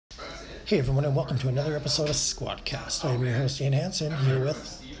Hey everyone, and welcome to another episode of Squadcast. I am your host, Ian Hansen, here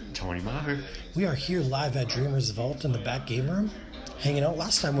with Tony Maher. We are here live at Dreamers Vault in the back game room, hanging out.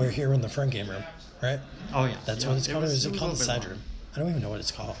 Last time we were here in the front game room, right? Oh, yeah. That's what it's called, or is it called the side room? I don't even know what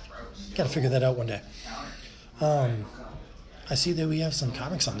it's called. Got to figure that out one day. I see that we have some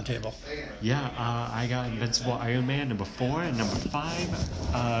comics on the table. Yeah, I got Invincible Iron Man number 4 and number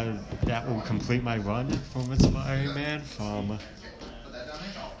 5. That will complete my run for Invincible Iron Man from,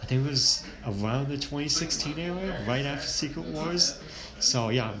 I think it was around the 2016 era, right after Secret Wars. So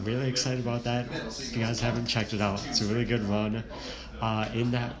yeah, I'm really excited about that. If you guys haven't checked it out, it's a really good run.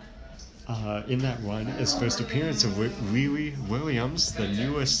 In that run, his first appearance of Riri Williams, the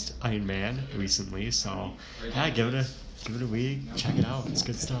newest Iron Man recently. So yeah, give it a read, check it out. It's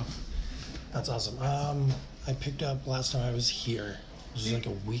good stuff. That's awesome. I picked up last time I was here. Was it like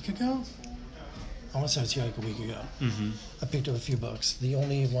a week ago? I want to say I was here like a week ago. Mm-hmm. I picked up a few books. The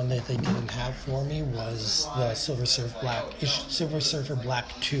only one that they didn't have for me was the Silver Surfer Black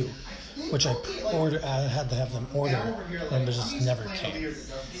 2, which I had to have them order, and it just never came.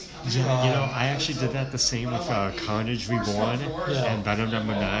 Yeah, I actually did that the same with Carnage Reborn and Venom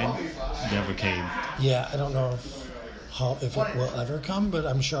number 9. Never came. Yeah, I don't know if it will ever come, but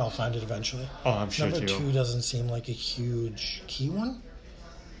I'm sure I'll find it eventually. Oh, I'm sure Number too. 2 doesn't seem like a huge key one.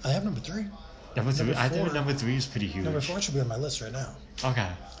 I have number 3. Number 3, I think 4 number 3 is pretty huge. Number 4 should be on my list right now. Okay.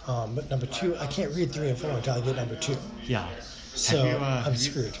 But number 2, I can't read 3 and 4 until I get number 2. Yeah. So I'm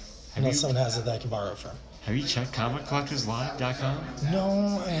screwed. Unless someone has it that I can borrow from. Have you checked ComicCollectorsLive.com?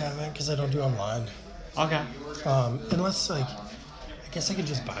 No, I haven't, because I don't do online. Okay. Unless, I guess I could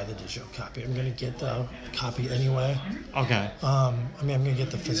just buy the digital copy. I'm going to get the copy anyway. Okay. I'm going to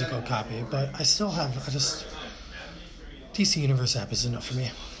get the physical copy, but I still have, DC Universe app is enough for me.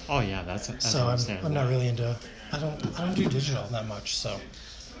 Oh yeah, that's so understandable. I'm not really into, I don't do digital that much, so.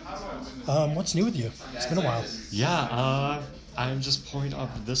 What's new with you? It's been a while. Yeah, I'm just pulling up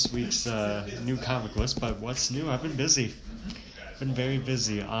this week's new comic list, but what's new? I've been busy. Been very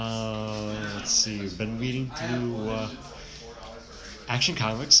busy. Let's see. Been reading through Action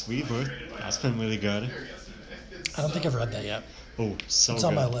Comics, Rebirth. That's been really good. I don't think I've read that yet. Oh, so it's good.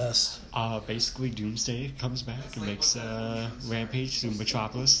 on my list. Basically, Doomsday comes back and makes Rampage through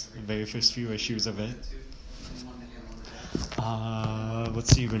Metropolis, the very first few issues of it. Let's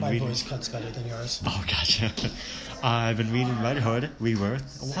see, you've been reading... My voice cuts better than yours. Oh, gotcha. I've been reading Red Hood,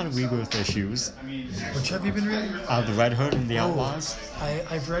 Rebirth, a lot of Rebirth issues. Which have you been reading? The Red Hood and the Outlaws.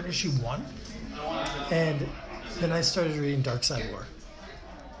 I've read issue 1, and then I started reading Dark Side War.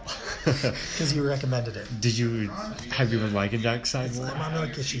 Because you recommended it. Have you been liking Dark Side War? I'm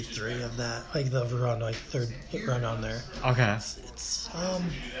on issue 3 of that, the run, third run on there. Okay. It's I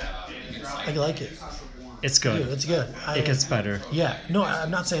like it. It's good. It's good. It gets better. Yeah. No,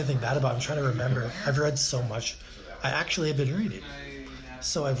 I'm not saying anything bad about it. I'm trying to remember. I've read so much. I actually have been reading.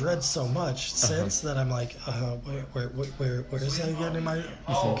 So I've read so much since that I'm like, where is that again in my...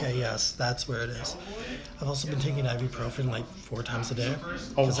 Okay, yes, that's where it is. I've also been taking ibuprofen 4 times a day.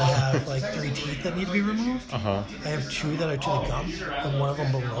 Because I have 3 teeth that need to be removed. Uh-huh. I have 2 that are to the gum, and 1 of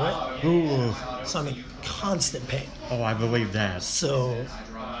them below it. Ooh. So I'm in constant pain. Oh, I believe that. So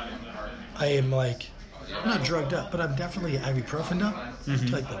I am I'm not drugged up, but I'm definitely ibuprofen up to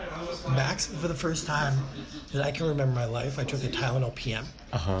the max. For the first time that I can remember my life, I took a Tylenol PM.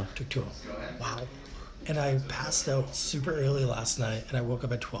 Took 2 of them. Wow. And I passed out super early last night, and I woke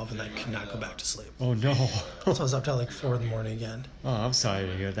up at 12, and I could not go back to sleep. Oh, no. So I was up till 4 in the morning again. Oh, I'm sorry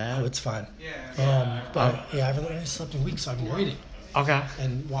to hear that. Oh, it's fine. But I haven't really slept in weeks, so I've been reading. Okay.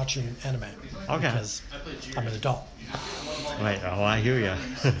 And watching anime. Okay. Because I'm an adult. Right. Oh, I hear you.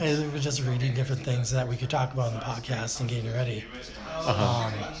 And we're just reading different things that we could talk about on the podcast and getting ready.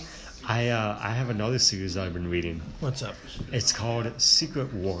 I have another series I've been reading. What's up? It's called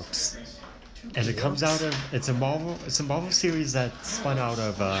Secret Warps, and it comes out of it's a Marvel series that spun out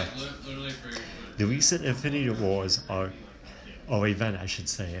of the recent Infinity Wars or event, I should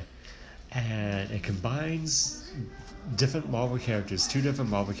say, and it combines different Marvel characters, 2 different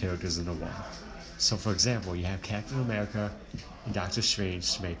Marvel characters into one. So, for example, you have Captain America and Doctor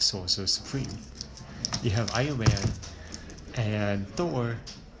Strange to make Sorcerer Supreme. You have Iron Man and Thor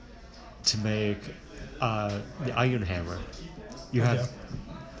to make the Iron Hammer. You have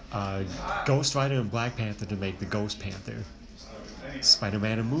Ghost Rider and Black Panther to make the Ghost Panther.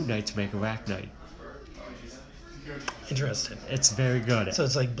 Spider-Man and Moon Knight to make Arachnite. Interesting. It's very good. So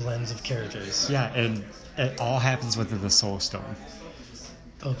it's blends of characters. Yeah, and it all happens within the Soul Stone.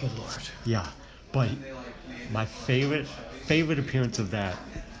 Oh, good lord. Yeah, but my favorite appearance of that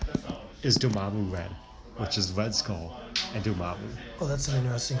is Dormammu Red. which is Red Skull and Dormammu. Oh, that's an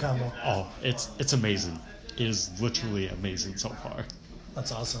interesting combo. Oh, it's amazing. It is literally amazing so far.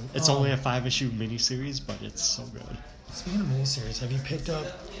 That's awesome. It's only a 5-issue miniseries, but it's so good. Speaking of miniseries, have you picked up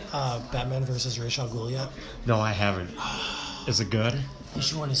Batman vs. Ra's al Ghul yet? No, I haven't. Is it good?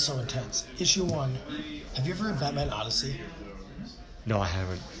 Issue 1 is so intense. Issue 1, have you ever read Batman Odyssey? No, I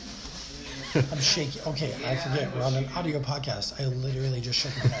haven't. I'm shaking. Okay, I forget. We're on an audio podcast. I literally just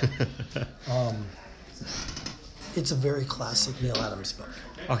shook my head. It's a very classic Neil Adams book.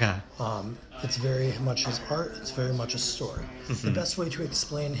 Okay. It's very much his art. It's very much a story. Mm-hmm. The best way to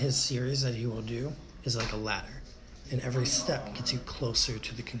explain his series that he will do is like a ladder. And every step gets you closer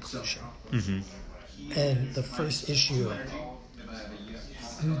to the conclusion. Mm-hmm. And the first issue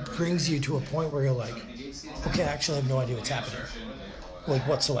brings you to a point where you're like, okay, I actually have no idea what's happening. Like,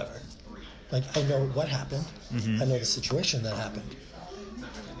 whatsoever. Like, I know what happened. Mm-hmm. I know the situation that happened.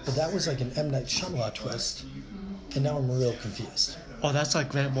 But that was like an M. Night Shyamalan twist. And now I'm real confused. Oh, that's like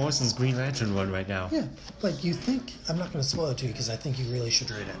Grant Morrison's Green Lantern one right now. Yeah. Like, you think... I'm not going to spoil it to you because I think you really should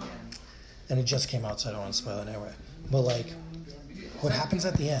read it. And it just came out, so I don't want to spoil it anyway. But, like, what happens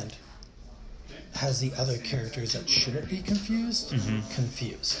at the end has the other characters that shouldn't be confused,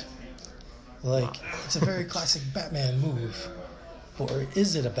 confused. Like, it's a very classic Batman move. Or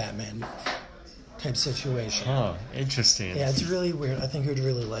is it a Batman move? Type situation. Oh, interesting. Yeah, it's really weird. I think you'd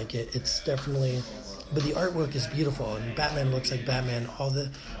really like it. It's definitely... But the artwork is beautiful, and Batman looks like Batman.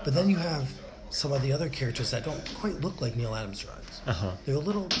 But then you have some of the other characters that don't quite look like Neil Adams drawings. Uh-huh. They're a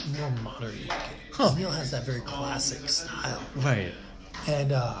little more modern looking. Huh. Neil has that very classic style. Right.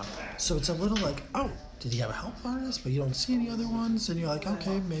 And so it's a little like, oh, did he have a help artist? But you don't see any other ones, and you're like,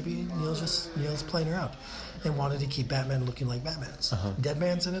 okay, maybe Neil's playing around, and wanted to keep Batman looking like Batman's. Uh-huh.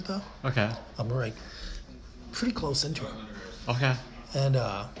 Deadman's in it though. Okay. I'm like pretty close into it. Okay. And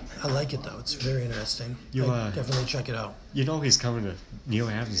I like it though. It's very interesting. You, definitely check it out. You know Neil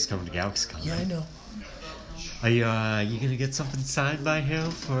Adams is coming to GalaxyCon. Yeah, I know. Are you gonna get something signed by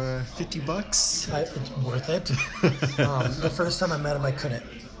him for $50? It's worth it. The first time I met him, I couldn't.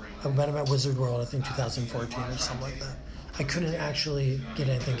 I met him at Wizard World, I think 2014 or something like that. I couldn't actually get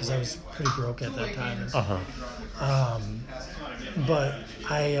anything because I was pretty broke at that time. But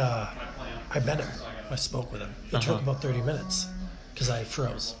I met him. I spoke with him. It took about 30 minutes because I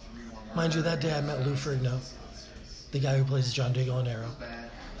froze. Mind you, that day I met Lou Ferrigno, the guy who plays John Diggle in Arrow.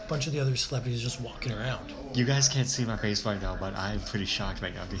 A bunch of the other celebrities just walking around. You guys can't see my face right now, but I'm pretty shocked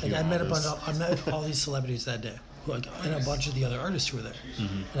right now to hear I met this. I met all these celebrities that day, and a bunch of the other artists who were there.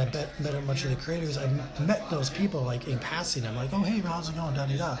 And I met a bunch of the creators. I met those people like in passing. I'm like, oh hey, how's it going? Da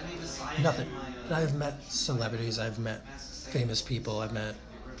da da. Nothing. And I've met celebrities. I've met famous people. I've met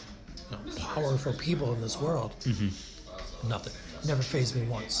powerful people in this world. Nothing. Never fazed me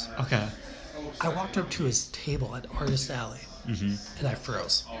once. Okay. I walked up to his table at Artist Alley, and I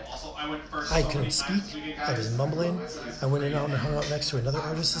froze. I couldn't speak. I was mumbling. I went in and hung out next to another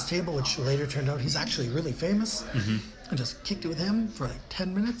artist's table, which later turned out he's actually really famous. I just kicked it with him for like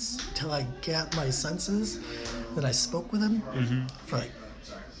 10 minutes until I got my senses. Then I spoke with him for like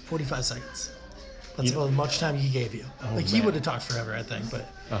 45 seconds. That's about as much time he gave you. He would have talked forever, I think, but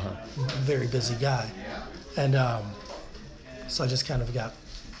very busy guy. And so I just kind of got,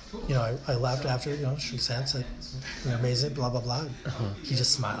 I laughed after, shook hands, said, you're amazing, blah, blah, blah. He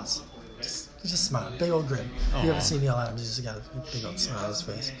just smiles. He just smiled. Big old grin. If you ever see Neil Adams, he's just got a big old smile on his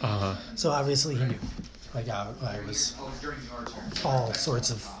face. So obviously he knew. Like I was all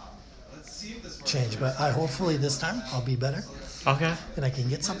sorts of change. But hopefully this time I'll be better. Okay. And I can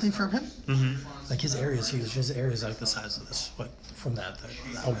get something from him. Like his area is huge. His area is like the size of this. Like from that.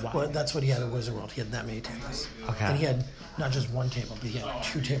 Oh, wow. Well, that's what he had at Wizard World. He had that many tables. Okay. And he had not just one table, but he had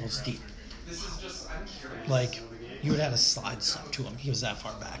 2 tables deep. Like, you would have to slide stuff to him. He was that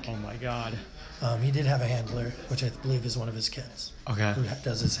far back. Oh my god. He did have a handler, which I believe is one of his kids. Okay. Who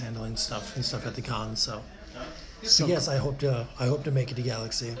does his handling stuff and stuff at the con. So yes, I hope to make it to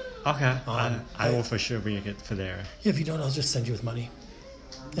Galaxy. Okay. I will for sure bring it for there. If you don't, I'll just send you with money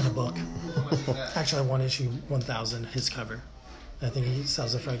and a book. Actually, I want issue 1000, his cover. I think he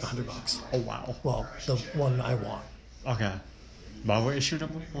sells it for like $100. Oh wow. Well, the one I want. Okay. Marvel issue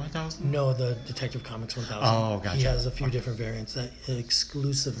number 1000? No, the Detective Comics 1000. Oh, gotcha. He has a few different variants that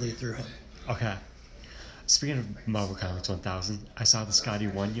exclusively through him. Okay. Speaking of Marvel Comics 1000, I saw the Scotty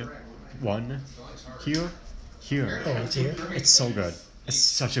one here. Oh, it's here? It's so good. It's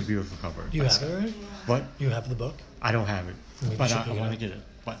such a beautiful cover. Do you have it already? What? You have the book? I don't have it, Maybe but you I should want to get it.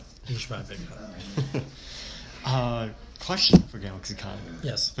 What? You should probably pick it up. Question for GalaxyCon.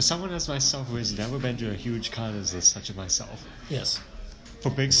 Yes. For someone as myself who has never been to a huge con as this, such as myself, Yes. for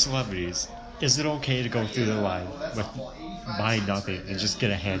big celebrities, is it okay to go through the line with buying nothing and just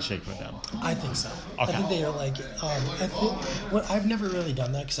get a handshake with them? I think so. Okay. I think they are like, I think, I've never really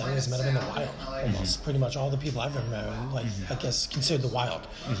done that because I always met them in the wild. Almost pretty much all the people I've ever met, are, like, I guess, considered the wild.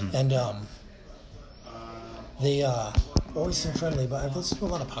 And they always seem friendly, but I've listened to a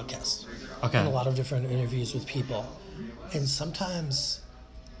lot of podcasts. Okay. And a lot of different interviews with people. And sometimes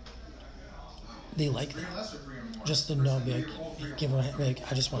they like that. Just to know, be like, give them a hand,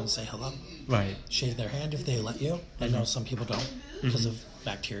 like, I just want to say hello. Right. Shake their hand if they let you. I know some people don't because of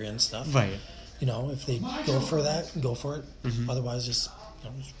bacteria and stuff. Right. You know, if they go for that, go for it. Otherwise, just,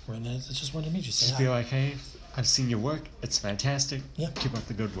 it's just one to meet you. Say Just hi. be like, hey, I've seen your work. It's fantastic. Yeah. Keep up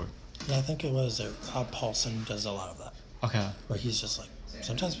the good work. Yeah, I think it was Paulson does a lot of that. Okay. Where he's just like,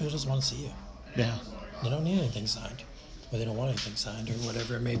 sometimes people just want to see you. Yeah. They don't need anything signed. Or they don't want anything signed or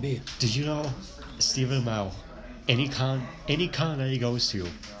whatever it may be. Did you know Stephen Amell, any con that he goes to,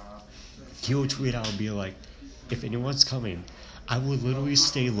 he will tweet out and be like, if anyone's coming, I will literally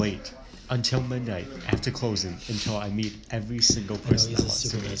stay late until midnight after closing until I meet every single I know person he's that a wants to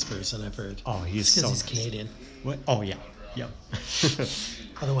super meet. nice person, I've heard. Oh, he is It's so because he's nice. Canadian. What? Oh, yeah. Yep.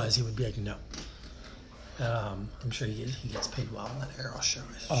 Otherwise, he would be like, no. I'm sure he gets paid well on that Arrow show.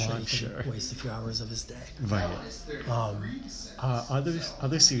 I'm he can sure. waste a few hours of his day. Right.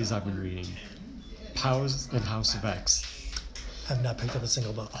 Other series I've been reading, Powers and House of X. I've not picked up a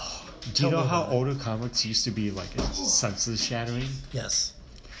single book. Do you Tell know me how about it. older comics used to be like senses shattering? Yes.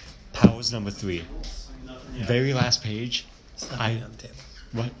 Powers number 3. Very last page. It's not being on the table.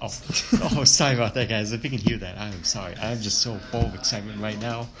 What? Oh, sorry about that, guys. If you can hear that, I'm sorry. I'm just so full of excitement right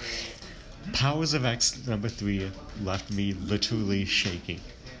now. Powers of X number 3 left me literally shaking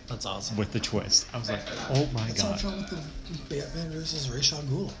That's awesome. with the twist. I was like, oh my That's how I god. felt with the Batman versus Ra's al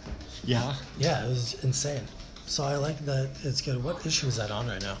Ghul. Yeah. Yeah, it was insane. So I like that it's good. What issue is that on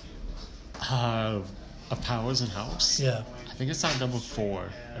right now? A Powers and House? Yeah. I think it's on number 4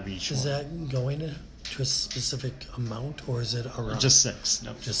 of each Is one. that going to a specific amount or is it around? Just 6.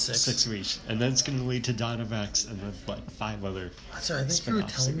 No, Just 6? 6 of each. And then it's going to lead to Dawn of X and then like 5 other. Sorry, I think you were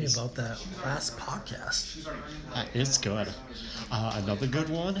spin-off telling series. me about that last podcast. It's good. Another good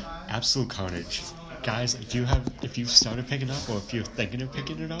one, Absolute Carnage. Guys, if you've started picking up or if you're thinking of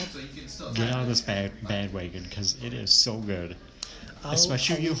picking it up, get on this bandwagon because it is so good.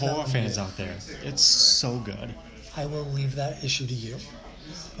 Especially I'll you leave that horror one fans to you. out there. It's so good. I will leave that issue to you,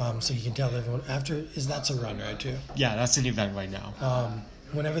 so you can tell everyone after. That's a run, right? Too. Yeah, that's an event right now.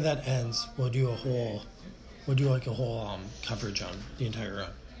 Whenever that ends, we'll do a whole coverage on the entire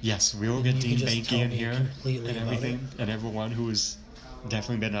run. Yes, we will get You can Dean just Banky tell in me here completely and about everything, and everyone who has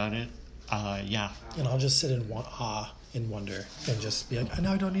definitely been on it. Yeah. And I'll just sit in awe and wonder and just be like,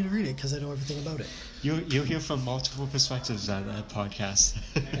 now I don't need to read it because I know everything about it. You'll hear from multiple perspectives on that podcast.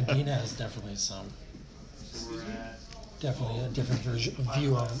 And Dean has definitely a different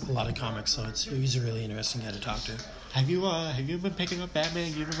view of a lot of comics, so he's a really interesting guy to talk to. Have you been picking up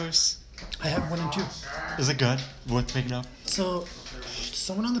Batman Universe? I have 1 and 2. Is it good? Worth picking up? So,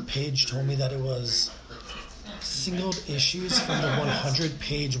 someone on the page told me that it was singled issues from the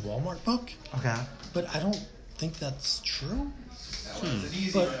 100-page Walmart book, Okay. but I don't think that's true.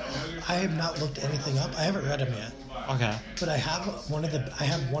 But I have not looked anything up. I haven't read them yet. Okay. But I have one of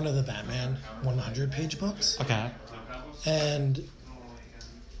the Batman 100-page books, Okay. and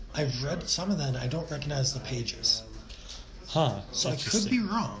I've read some of them. I don't recognize the pages, Huh. so I could be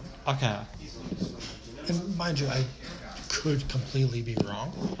wrong. Okay. And mind you, I could completely be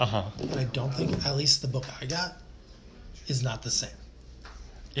wrong, Uh-huh. but I don't think, at least the book I got, is not the same.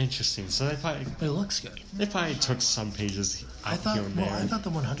 Interesting. So But it looks good. they probably took some pages out here and there. I thought the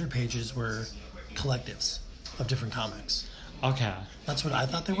 100 pages were collectives of different comics. Okay. That's what I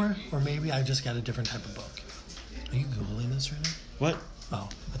thought they were, or maybe I just got a different type of book. Are you Googling this right now? What? Oh,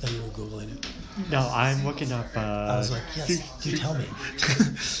 I thought you were Googling it. No, I'm looking up. I was like, yes, do tell me.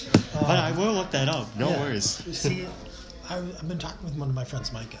 But I will look that up. No Yeah. worries. See, I've been talking with one of my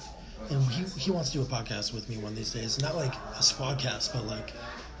friends, Micah, and he wants to do a podcast with me one of these days. Not like a squadcast, but like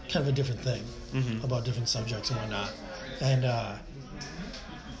kind of a different thing about different subjects and whatnot. And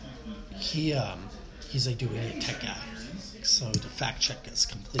he's like, dude, we need a tech guy. So to fact check us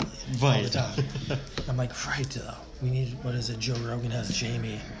completely all the Right. time. I'm like, right, we need, what is it, Joe Rogan has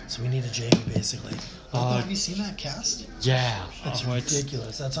Jamie, so we need a Jamie basically. Have you seen that cast? Yeah. It's Oh,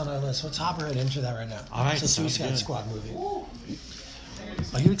 ridiculous. That's on our list. Let's hop right into that right now. All right, It's a sounds Suicide good. Squad movie.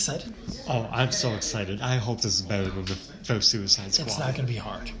 Are you excited? Oh, I'm so excited. I hope this is better than the first Suicide Squad. It's not going to be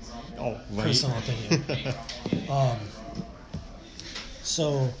hard. Oh, right. Personal opinion.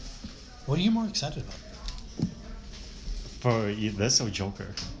 So, what are you more excited about? For this or Joker?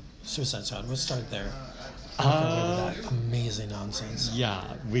 Suicide Squad. We'll start there. That amazing nonsense. Yeah,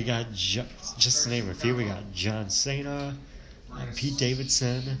 we got, just to name a few, we got John Cena, Pete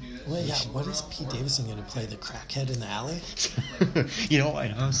Davidson. Well, yeah, what is Pete Davidson going to play? The crackhead in the alley? It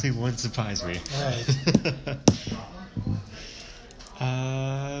honestly wouldn't surprise me. Right.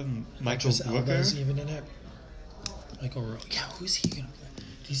 Michael Elba's Rooker. even in it. Michael Rooker. Yeah, who's he going to play?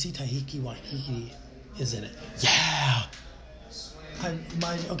 Do you see Taiki Waititi is in it? Yeah!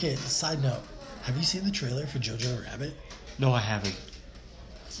 Okay, side note. Have you seen the trailer for Jojo Rabbit? No, I haven't.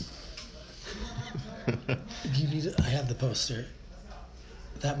 I have the poster.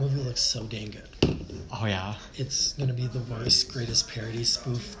 That movie looks so dang good. Oh, yeah? It's going to be the worst, greatest parody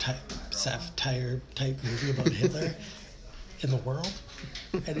spoof satire type movie about Hitler in the world.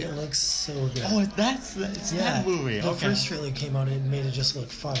 And it looks so good. Oh, that's that movie. The Okay. first trailer came out and it made it just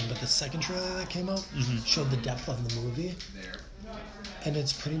look fun, but the second trailer that came out showed the depth of the movie. And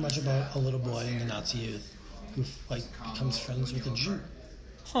it's pretty much about a little boy in the Nazi youth who becomes friends with a Jew.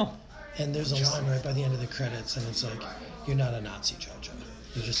 Huh. And there's a line right by the end of the credits, and it's like, "You're not a Nazi, Jojo.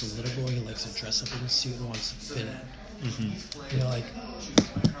 You're just a little boy who likes to dress up in a suit and wants to fit in." And you're like,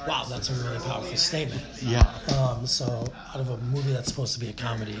 "Wow, that's a really powerful statement." Yeah. So out of a movie that's supposed to be a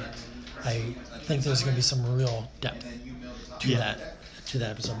comedy, I think there's going to be some real depth to that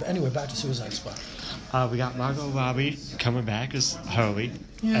episode. But anyway, back to Suicide Squad. We got Margot Robbie coming back as Harley,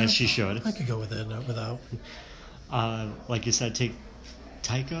 as she should. I could go with it without. Like you said, take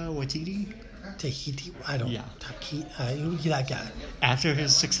Taika Waititi. Tahiti, I don't. Yeah. That guy. After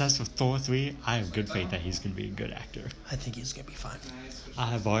his success with Thor 3, I have good faith that he's going to be a good actor. I think he's going to be fine.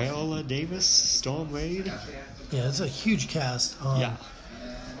 Viola Davis, Storm Reid. Yeah, it's a huge cast. Yeah.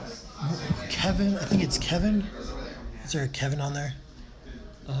 Kevin, I think it's Kevin. Is there a Kevin on there?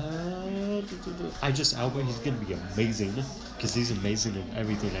 Idris Elba, he's going to be amazing because he's amazing in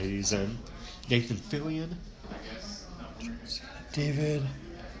everything that he's in. Nathan Fillion. David.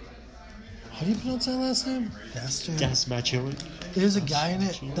 How do you pronounce that last name? Des Machilli. There's a guy in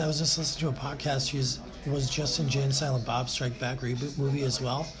it that was just listening to a podcast who was just in Jay and Silent Bob Strike Back reboot movie as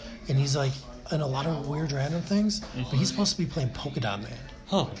well. And he's like in a lot of weird random things, but he's supposed to be playing Polka Dot Man.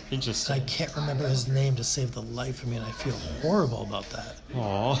 Huh, I interesting. can't remember his name to save the life of me, and I feel horrible about that.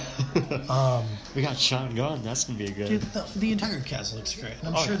 Aww. We got Sean Gunn. That's going to be a good... Dude, the entire cast looks great.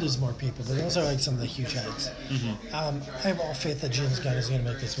 And I'm sure there's more people, but those are like some of the huge heads. I have all faith that James Gunn is going to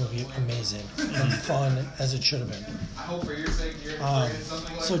make this movie amazing and fun as it should have been.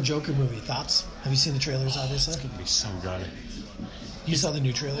 So Joker movie, thoughts? Have you seen the trailers, obviously? It's going to be so good. You saw the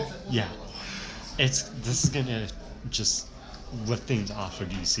new trailer? Yeah. This is going to just lift things off for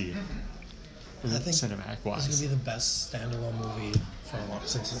DC. I think cinematic it's wise. going to be the best standalone movie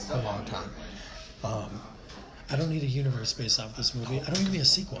since a long time. I don't need a universe based off this movie. I don't even need a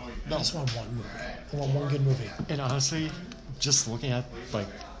sequel. I just want one movie. I want one good movie. And honestly, just looking at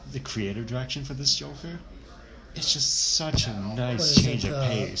the creative direction for this Joker, it's just such a nice change of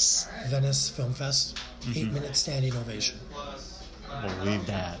pace. Venice Film Fest, 8-minute standing ovation. Believe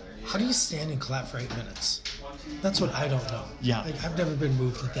that. How do you stand and clap for 8 minutes? That's what I don't know. Yeah. I've never been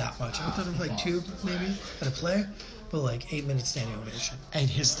moved that much. I've done it 2 maybe at a play, but 8-minute standing ovation. And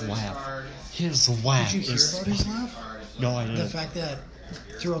his laugh. His laugh. Did you hear about his laugh? No, I didn't. The fact that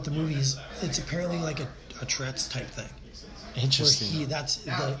throughout the movies, it's apparently like a Tourette's type thing. Interesting.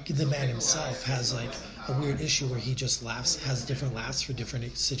 Where the man himself has a weird issue where he just has different laughs for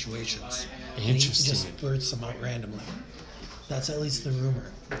different situations. Interesting. And he just blurts them out randomly. That's at least the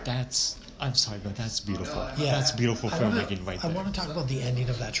rumor. I'm sorry, but that's beautiful. Yeah. That's beautiful filmmaking right there. I want to talk about the ending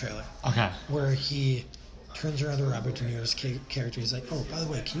of that trailer. Okay. Where he turns around to Robert De Niro's character. He's like, "Oh, by the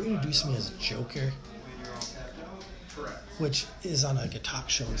way, can you introduce me as Joker?" Which is on a talk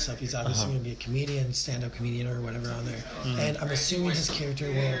show and stuff. He's obviously going to be a comedian, stand-up comedian or whatever on there. And I'm assuming his character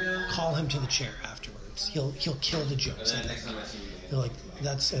will call him to the chair afterwards. He'll kill the jokes, I think.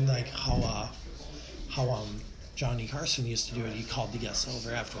 How Johnny Carson used to do it. He called the guests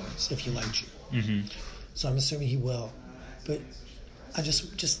over afterwards if he liked you. So I'm assuming he will. But I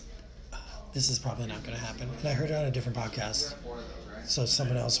just this is probably not going to happen. And I heard it on a different podcast. So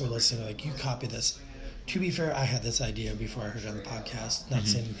someone else were listening, you copy this. To be fair, I had this idea before I heard it on the podcast. Not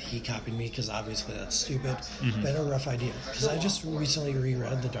saying he copied me, because obviously that's stupid. But I had a rough idea. Because I just recently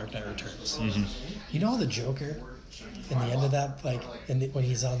reread The Dark Knight Returns. You know the Joker, in the end of that, when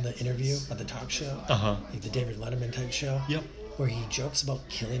he's on the interview at the talk show, the David Letterman type show, Yep. where he jokes about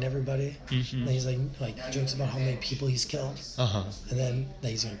killing everybody. And he's he jokes about how many people he's killed. And then that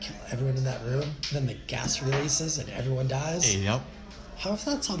he's going to kill everyone in that room. And then the gas releases and everyone dies. Yep. How if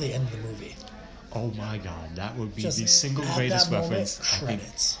that's how they end the movie? Oh my God, that would be Just the single at greatest that moment, reference.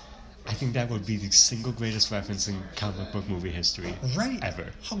 credits. I think that would be the single greatest reference in comic book movie history Right? ever.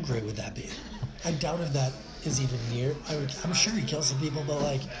 How great would that be? I doubt if that is even near. I'm sure he kills some people, but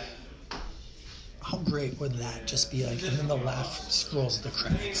like, how great would that just be? Like, and then the laugh scrolls the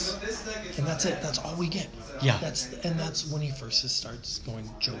credits, and that's it. That's all we get. Yeah. That's when he first starts going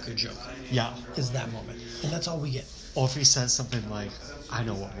Joker. Yeah. Is that moment, and that's all we get. Or if he says something like, I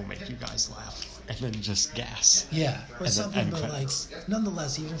know what will make you guys laugh. And then just gas. Yeah, or And something, then but like, credits.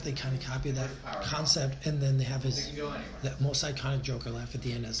 nonetheless, even if they kind of copy that concept, and then they have that most iconic Joker laugh at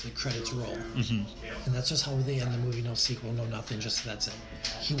the end as the credits roll, and that's just how they end the movie. No sequel, no nothing. Just that's it.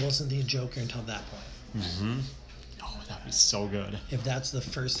 He wasn't the Joker until that point. Oh, that'd be so good. If that's the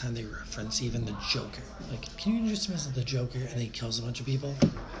first time they reference even the Joker, like, can you just miss the Joker and he kills a bunch of people?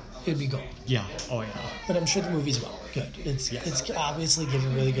 It'd be gold. Yeah. Oh, yeah. But I'm sure the movie's good. It's obviously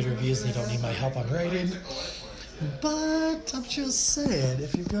getting really good reviews. They don't need my help on writing. But I'm just saying,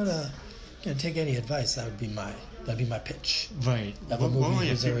 if you're gonna take any advice, that'd be my pitch. Right. Of a We're only movie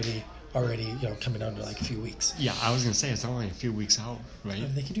a is few- already coming out in like a few weeks. Yeah, I was going to say, it's only a few weeks out, right?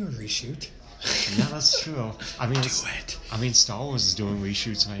 They could do a reshoot. Yeah, that's true. I mean, it. Star Wars is doing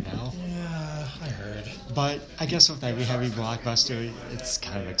reshoots right now. Yeah, I heard. But I guess with every heavy blockbuster, it's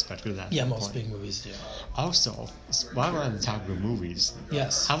kind of expected at Yeah, that most point. big movies do. Also, while we're on the topic of movies,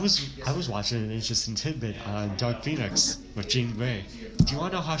 Yes. I was watching an interesting tidbit on Dark Phoenix with Jean Grey. Do you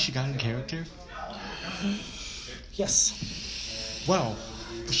want to know how she got in character? Yes. Well,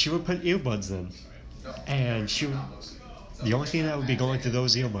 she would put earbuds in, and the only thing that would be going through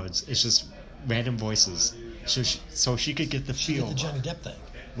those earbuds is just random voices, so she could get the She feel. did the Johnny Depp thing.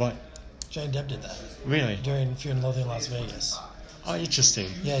 What? Johnny Depp did that Really? during Fear and Loathing in Las Vegas. Oh, interesting.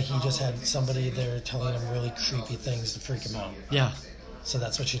 Yeah, he just had somebody there telling him really creepy things to freak him out. Yeah. So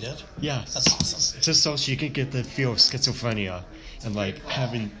that's what she did? Yeah. That's awesome. Just so she could get the feel of schizophrenia and like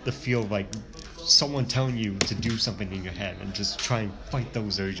having the feel of like someone telling you to do something in your head and just try and fight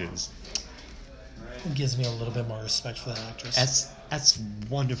those urges. It gives me a little bit more respect for that actress. That's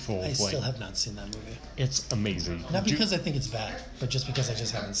wonderful. I still have not seen that movie. It's amazing. Not because I think it's bad, but just because I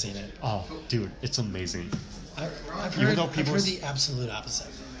just haven't seen it. Oh, dude, it's amazing. I've Even heard, though I've people- heard the absolute opposite.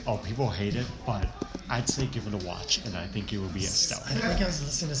 Oh, people hate it, but I'd say give it a watch, and I think it would be a I stout. think I was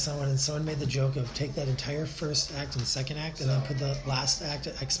listening to someone, and someone made the joke of take that entire first act and second act, and then put the last act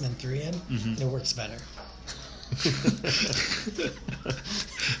of X-Men 3 in, and it works better.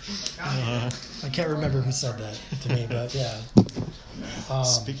 I can't remember who said that to me, but yeah.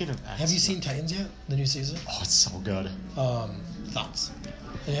 Speaking of X, Have you seen Titans yet? The new season? Oh, it's so good. Thoughts?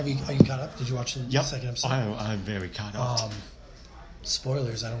 And are you caught up? Did you watch the Yep, second episode? I'm very caught up.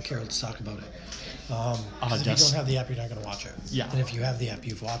 Spoilers. I don't care. Let's talk about it. 'Cause if you yes. don't have the app, you're not going to watch it. Yeah. And if you have the app,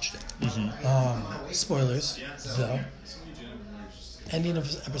 you've watched it. Spoilers, though. Ending of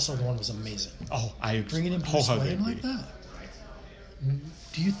episode 1 was amazing. Oh, I Bringing in Bruce wholeheartedly Wayne like that.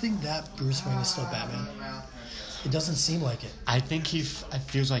 Do you think that Bruce Wayne is still Batman? It doesn't seem like it. I think it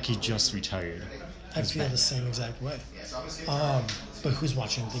feels like he just retired. I as feel the Batman. same exact way. But who's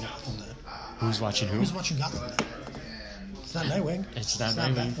watching the Gotham then? Who's watching who? Who's watching Gotham then? It's not Nightwing. It's not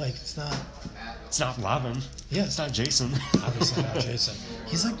Nightwing. It's not. It's not Robin. Yeah. It's not Jason. Obviously not Jason.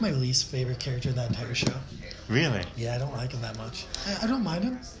 He's like my least favorite character in that entire show. Really? Yeah, I don't like him that much. I don't mind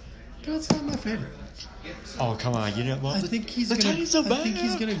him, but it's not my favorite. Oh, come on. You know what? I think he's the gonna. Titans are I think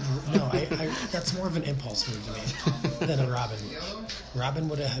he's bad. gonna. No, that's more of an impulse move to me than a Robin move. Robin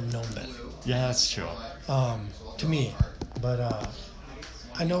would have known better. Yeah, that's true. To me, but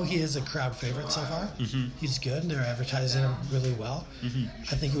I know he is a crowd favorite so far. He's good. They're advertising him really well.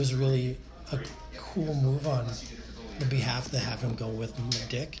 I think it was really a cool move on the behalf to have him go with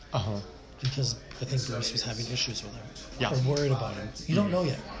Dick. Because I think Bruce was having issues with him. Yeah. Or worried about him. You don't know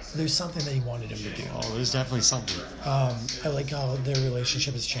yet. There's something that he wanted him to do. Oh, there's definitely something. I like how their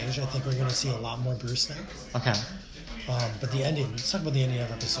relationship has changed. I think we're going to see a lot more Bruce now. Okay. But the ending, let's talk about the ending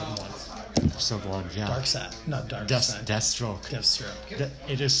of episode 1. Episode 1, yeah. Darkseid. Not Darkseid. Deathstroke. Deathstroke.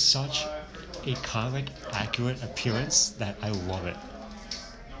 It is such a comic accurate appearance that I love it.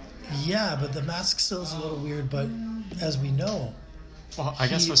 Yeah, but the mask still is a little weird, but as we know, Well, I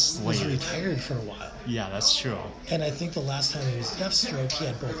guess he with was Slade. retired for a while. Yeah, that's true. And I think the last time he was Deathstroke, he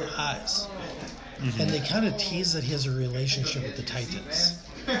had both eyes. And they kind of tease that he has a relationship with the Titans.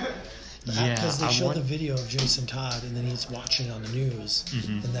 Yeah, Because they I show want- the video of Jason Todd, and then he's watching it on the news,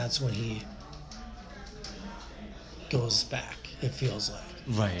 and that's when he goes back, it feels like.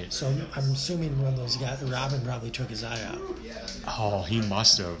 Right. So I'm assuming one of those guys, Robin probably took his eye out. Oh, he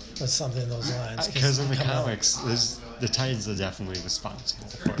must have. Or something in those lines. Because in the come out. comics, the Titans are definitely responsible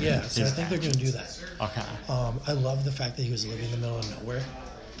for Yeah, so I his think they're going to do actions. that. Okay. I love the fact that he was living in the middle of nowhere.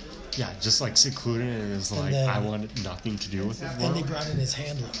 Yeah, just like secluded and is like, then- I want nothing to do with it. And they brought in his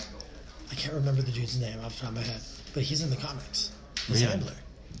handler. I can't remember the dude's name off the top of my head, but he's in the comics. His Really? handler.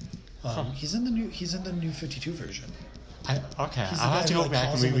 He's in the new 52 version. Okay, He's the I'll guy have to who, go like, back and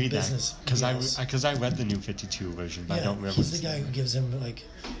calls him with reread that business deals. because I read the new 52 version, but I don't remember. He's the guy who gives him like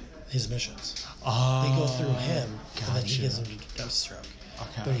his missions. Oh, They go through him, and then he gotcha. gives him Deathstroke.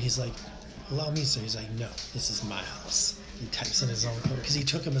 Okay. But he's like, allow me, sir. He's like, no, this is my house. He types in his own code because he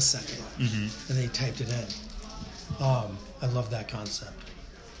took him a second, Mm-hmm. and they typed it in. I love that concept.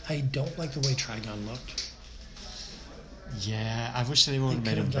 I don't like the way Trigon looked. Yeah, I wish they would They have could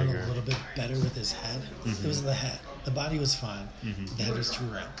made him have done bigger. a little bit better with his head. It was the head. The body was fine. The head was too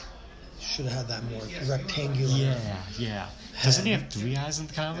round. Should have had that more rectangular. Yeah. Doesn't he have 3 eyes in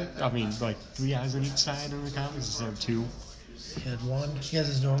the comic? I mean, like 3 eyes on each side in the comics instead of 2? He had one. He has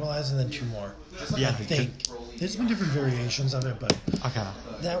his normal eyes and then 2 more. Yeah, I think. There's been different variations of it, but Okay.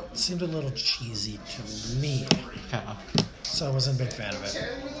 that seemed a little cheesy to me. Okay. So I wasn't a big fan of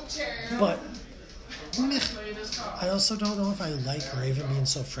it. But meh. I also don't know if I like Raven being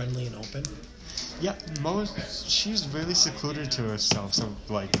so friendly and open. Yeah, she's really secluded to herself, so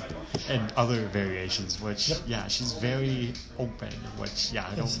like, and other variations, which, Yep. yeah, she's very open, which, yeah,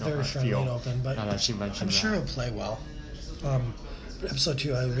 I don't It's know very how I friendly feel. and open, but Now that she mentioned I'm that. sure it'll play well. Episode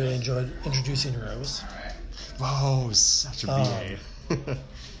 2, I really enjoyed introducing Rose. Whoa, such a BA.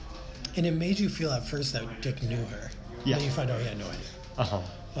 And it made you feel at first that Dick knew her. Yeah. Then you find out he had no idea.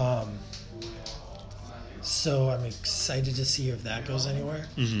 Uh-huh. So I'm excited to see if that goes anywhere.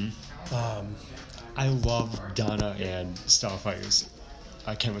 I love Donna and Starfire's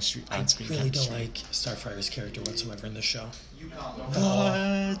chemistry, I on-screen really don't chemistry. like Starfire's character whatsoever in the show.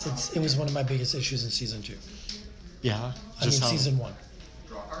 What? It was one of my biggest issues in season 2. Yeah, I mean, just how, season 1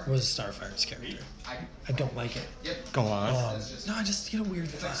 was Starfire's character. I don't like it. go on. No, I just get a weird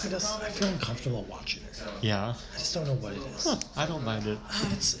vibe. I feel uncomfortable watching her. Yeah, I just don't know what it is. I don't mind it.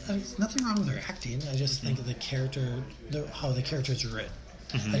 It's nothing wrong with her acting. I just think of the character, how the character is written,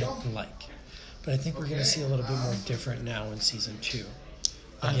 I don't like. But I think we're going to see a little bit more different now in season 2.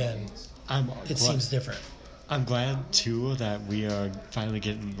 Again, it seems different. I'm glad too that we are finally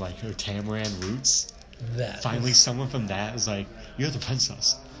getting like her Tamaran roots. Finally, someone from that is like, "You're the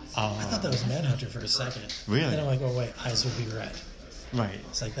princess." I thought that was Manhunter for a second. Really? Then I'm like, oh wait, eyes would be red. Right.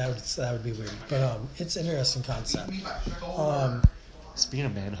 It's like that would be weird. But it's an interesting concept. Speaking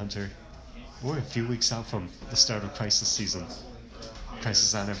of Manhunter, we're a few weeks out from the start of Crisis season.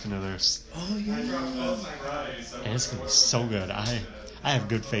 Crisis on Infinite Earths. Oh yeah. And it's gonna be so good. I have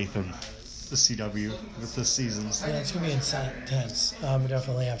good faith in the CW with the seasons. Yeah, it's gonna be intense. We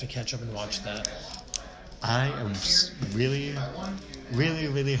definitely have to catch up and watch that. I am really, really,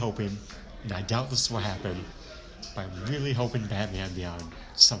 really hoping, and I doubt this will happen, but I'm really hoping Batman Beyond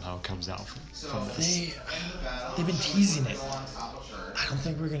somehow comes out from this. They've been teasing it. I don't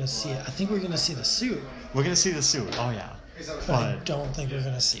think we're gonna see it. I think we're gonna see the suit, We're gonna see the suit. Oh yeah. but I But don't think we're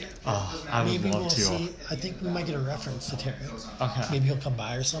gonna see it. I would Maybe love we'll to. see. I think we might get a reference to Terry. Okay. Maybe he'll come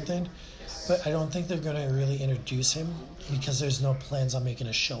by or something. But I don't think they're gonna really introduce him because there's no plans on making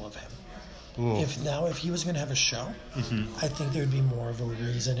a show of him. Ooh. If he was gonna have a show, I think there'd be more of a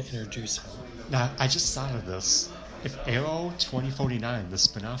reason to introduce him. Now, I just thought of this. If Arrow 2049, the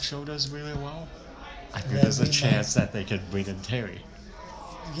spin-off show, does really well, I think Then there's a we chance that they could bring in Terry.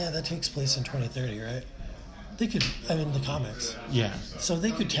 Yeah, that takes place in 2030, right? They could. I mean, the comics. Yeah. So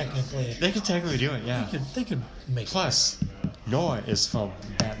they could technically. They could technically do it, yeah. They could make. Plus, Noah is from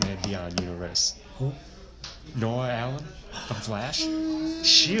Batman Beyond universe. Who? Noah Allen from Flash,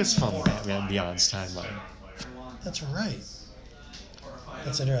 she is from Batman Beyond's timeline. That's right.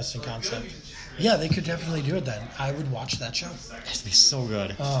 That's an interesting concept. Yeah, they could definitely do it then. I would watch that show. It'd be so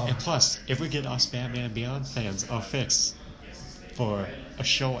good. And plus, if we get us Batman Beyond fans a fix for a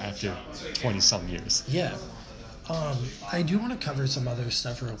show after 20-some years. Yeah. I do want to cover some other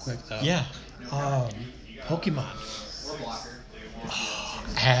stuff real quick though. Yeah. Pokemon.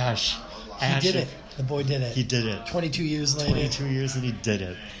 Ash. He did it. The boy did it. He did it. 22 years later. 22 years and he did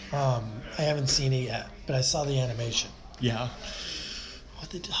it. I haven't seen it yet, but I saw the animation. Yeah.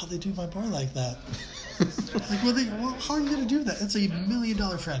 How they do my boy like that? How are you gonna do that? It's a $1 million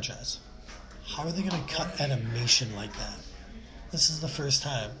franchise. How are they gonna cut animation like that? This is the first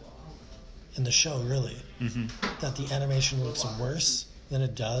time in the show, really, that the animation looks worse than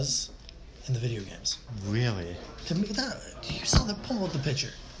it does in the video games. Really? To me, you saw the pull up the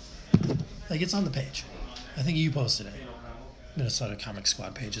picture. Like it's on the page. I think you posted it. Minnesota Comic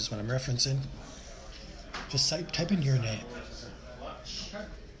Squad page is what I'm referencing. Just type in your name.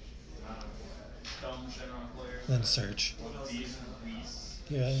 Then search.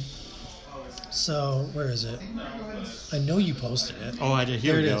 Yeah. So, where is it? I know you posted it. Oh, I did.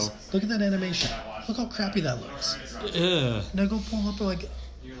 Here There we it go. is. Look at that animation. Look how crappy that looks. Ugh. Now go pull up like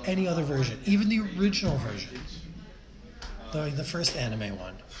any other version, even the original version, like the first anime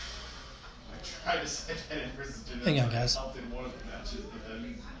one. Hang on, guys.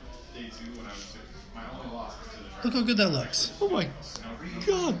 Look how good that looks. Oh my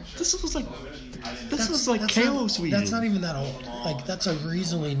god, this was like Chaos Weed. That's not even that old. Like that's a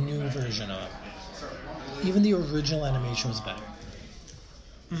reasonably new version of it. Even the original animation was better.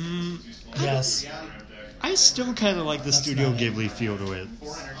 Yes. I still kind of like the That's Studio not it. Ghibli feel to it.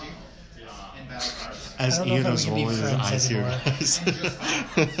 As I don't know Ian if was we can be rolling his friends eyes here, anymore.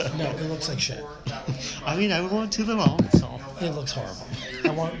 guys. No, it looks like shit. I mean, I want to them all, so. It looks horrible. I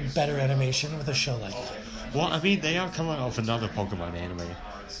want better animation with a show like that. Well, I mean, they are coming out with another Pokemon anime.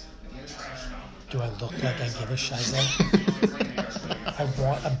 Do I look like I give a shiza? I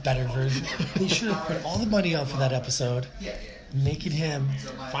want a better version. They should have put all the money out for that episode, making him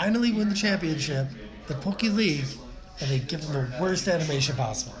finally win the championship, the Poke League, and they give him the worst animation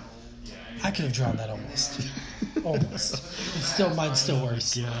possible. I could have drawn that almost. Almost. It's still mine's still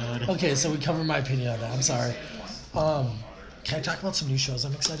worse. God. Okay, so we covered my opinion on that. I'm sorry. Can I talk about some new shows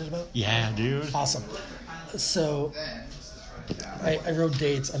I'm excited about? Yeah, dude. Awesome. So I wrote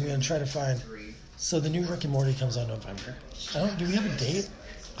dates. I'm gonna try to find. So the new Rick and Morty comes out in November. Do we have a date?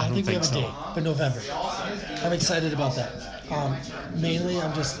 I don't think we have so. a date, but November. I'm excited about that. Mainly,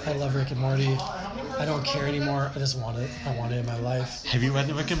 I love Rick and Morty. I don't care anymore. I just want it. I want it in my life. Have you read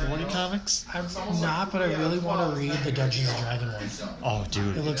the Rick and Morty comics? I'm not, but I really want to read the Dungeons and Dragons one. Oh,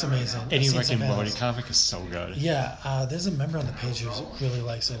 dude. It looks amazing. Any I've seen Rick some and Morty panels. comic is so good. Yeah, there's a member on the page who really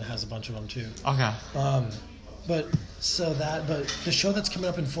likes it and has a bunch of them too. Okay. But the show that's coming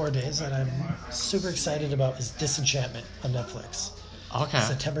up in 4 days that I'm super excited about is Disenchantment on Netflix. Okay.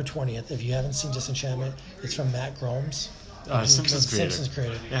 September 20th. If you haven't seen Disenchantment, it's from Matt Groemes. Simpsons creator. Simpsons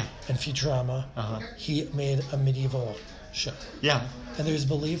creator. Yeah. And Futurama. He made a medieval show. Yeah. And there's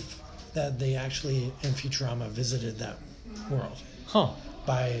belief that they actually, in Futurama, visited that world. Huh.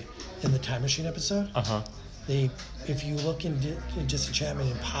 In the Time Machine episode. Uh-huh. If you look in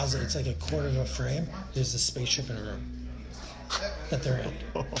Disenchantment and pause it, it's like a quarter of a frame. There's a spaceship in a room that they're in.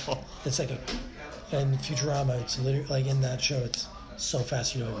 It's like in Futurama, it's literally like in that show. It's so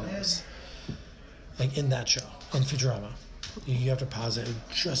fast you don't even notice. Like in that show, in Futurama, you have to pause it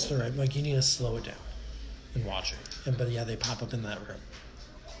just the right. Like you need to slow it down and watch it. But yeah, they pop up in that room.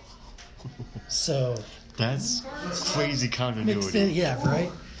 So That's crazy mixed continuity. in, yeah,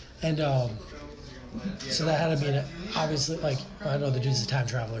 right. And so that had to be obviously, like, I know the dude's a time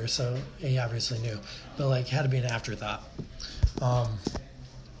traveler, so he obviously knew, but like had to be an afterthought.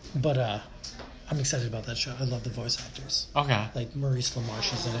 But I'm excited about that show. I love the voice actors. Okay. Like Maurice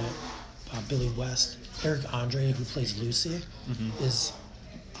LaMarche is in it, Billy West, Eric Andre, who plays Lucy, is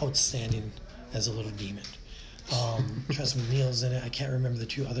outstanding as a little demon. Tress MacNeille's in it. I can't remember the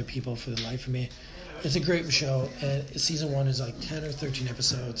two other people for the life of me. It's a great show, and season 1 is like 10 or 13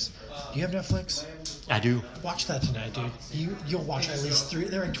 episodes. Do you have Netflix? I do. Watch that tonight, dude. You'll watch at least 3.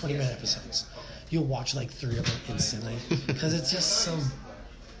 They're like 20-minute episodes. You'll watch like 3 of them instantly because it's just so.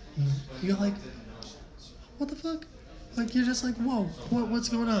 You're like, what the fuck? Like you're just like, whoa, what's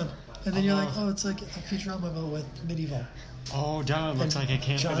going on? And then you're like, oh, it's like a Futurama but with medieval. Oh, darn, looks like I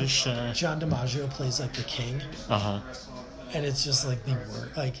can't finish. John DiMaggio plays like the king, and it's just like the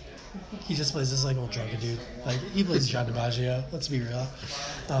word. Like he just plays this like old drunken dude. Like he plays John DiMaggio. Let's be real.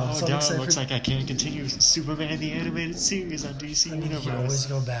 Oh, So I'm darn, excited looks for- like I can't continue Superman the Animated Series on DC You can always Universe.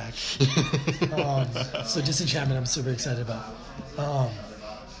 go back. So Disenchantment, I'm super excited about.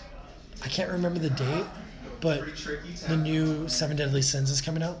 I can't remember the date, but the new Seven Deadly Sins is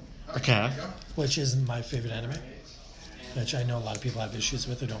coming out, Okay. which is my favorite anime. Which I know a lot of people have issues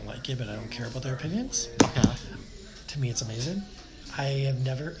with or don't like it, but I don't care about their opinions. Okay. To me, it's amazing. I have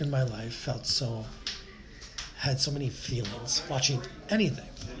never in my life had so many feelings watching anything.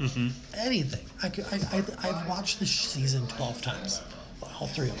 Anything. I've watched this season 12 times, all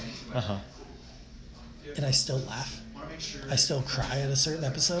 3 of them, and I still laugh. I still cry at a certain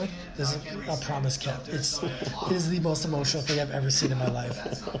episode. There's a promise kept. It is the most emotional thing I've ever seen in my life.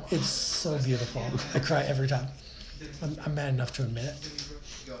 It's so beautiful. I cry every time. I'm mad enough to admit it.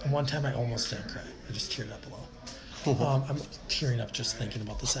 And one time I almost didn't cry. I just teared up a little. I'm tearing up just thinking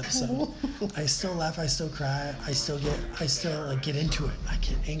about this episode. I still laugh. I still cry. I still get into it. I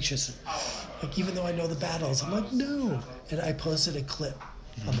get anxious. Like even though I know the battles, I'm like no. And I posted a clip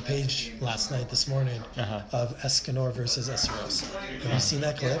on the page this morning, of Escanor versus Esterosa. Have you seen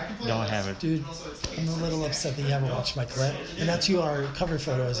that clip? No, I haven't. Dude, I'm a little upset that you haven't watched my clip. And that's who our cover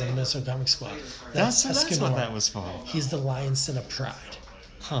photo is in the Minnesota Comic Squad. That's what that was for. He's the lion sin of pride.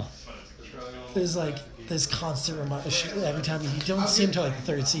 Huh. There's constant every time you don't see him until like the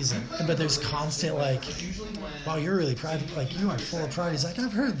third season, but there's constant like, wow, you're really proud, like you are full of pride. He's like,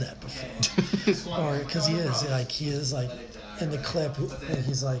 I've heard that before, or because he is like in the clip,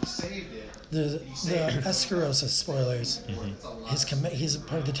 he's like the Escarosa spoilers. He's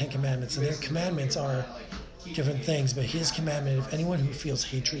part of the 10 Commandments, and their commandments are different things, but his commandment: if anyone who feels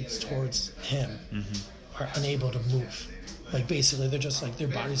hatred towards him are unable to move. Like, basically, they're just like, their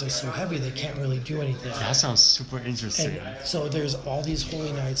bodies are so heavy, they can't really do anything. That sounds super interesting. And so there's all these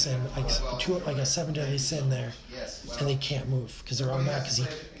holy nights and like a 7 deadly sin there, and they can't move because they're all mad because he,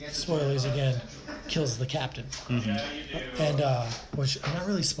 spoilers again, kills the captain. And, which I'm not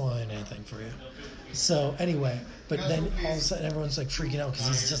really spoiling anything for you. So anyway, but then all of a sudden everyone's like freaking out because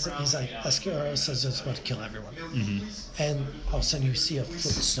he's like, Escarosa says it's about to kill everyone. And all of a sudden you see a foot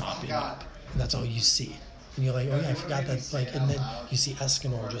stomping up, and that's all you see. And you're like, oh yeah, I forgot that. Like, and then you see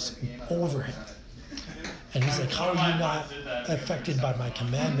Escanor just over him, and he's like, how are you not affected by my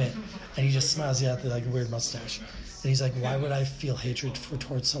commandment? And he just smiles. He has like a weird mustache, and he's like, why would I feel hatred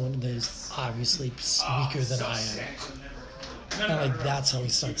towards someone that is obviously weaker than I am? And like that's how he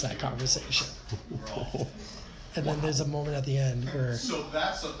starts that conversation. And then there's a moment at the end where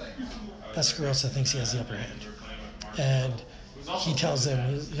Escarosa thinks he has the upper hand, and he tells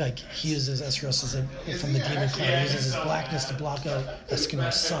him, like, he uses Escarosa from the demon clan. He uses his blackness to block out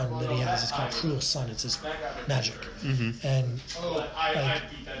Escanor's sun that he has. It's called Cruel Sun. It's his magic. And, like,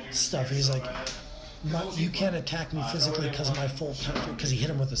 stuff. He's like, you can't attack me physically because of my full counter, because he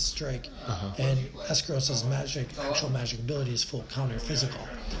hit him with a strike. And Escarosa's actual magic ability is full counter physical.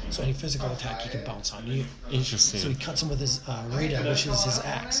 So any physical attack he can bounce on you. Interesting. So he cuts him with his Rita, which is his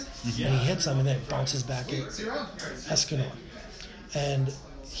axe. And he hits him, and then it bounces back at Escanor. And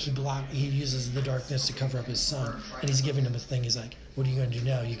he uses the darkness to cover up his sun, and he's giving him a thing. He's like, what are you going to do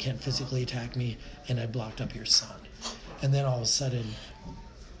now? You can't physically attack me, and I blocked up your sun. And then all of a sudden,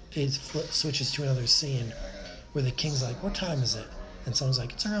 it switches to another scene where the king's like, what time is it? And someone's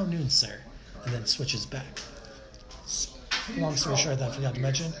like, it's around noon, sir. And then switches back. Long story short, that I forgot to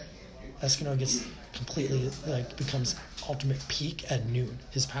mention, Escanor gets completely, like, becomes ultimate peak at noon.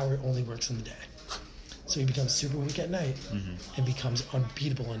 His power only works in the day. So he becomes super weak at night and becomes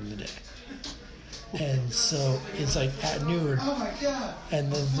unbeatable in the day. And so it's like at noon, and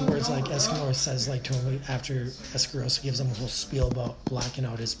the words like Escanor says like to him after Escarosa gives him a whole spiel about blacking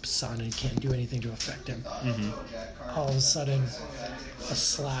out his sun and he can't do anything to affect him. All of a sudden, a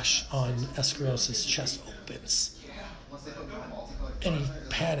slash on Escarosa's chest opens, and he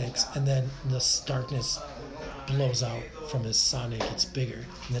panics, and then this darkness blows out from his sun and gets bigger,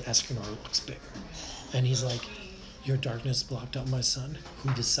 and then Escanor looks bigger. And he's like, your darkness blocked out my sun?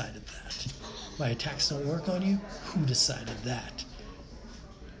 Who decided that? My attacks don't work on you? Who decided that?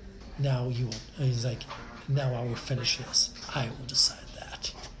 Now you will. He's like, now I will finish this. I will decide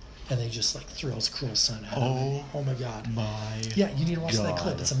that. And they just like throws Cruel Sun at him. Oh my God. Yeah, you need to watch that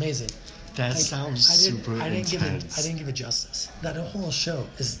clip. It's amazing. That sounds super intense. I didn't give it justice. That whole show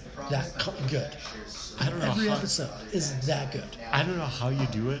is that good. I don't know. Every episode is that good. I don't know how you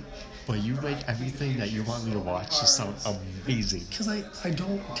do it, but you make everything that you want me to watch just sound amazing. Because I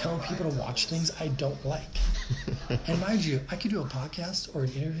don't tell people to watch things I don't like. And mind you, I could do a podcast or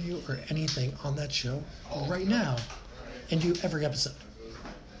an interview or anything on that show right now and do every episode.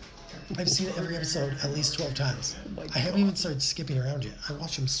 I've seen every episode at least 12 times. I haven't even started skipping around yet. I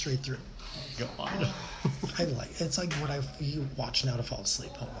watch them straight through. God. It's like what you watch now to fall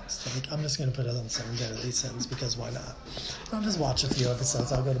asleep almost. Like, I'm just going to put it on 7 Deadly Sins because why not? I'll just watch a few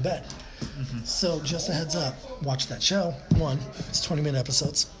episodes. I'll go to bed. So just a heads up, watch that show. One, it's 20-minute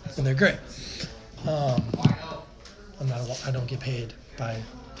episodes, and they're great. I don't get paid by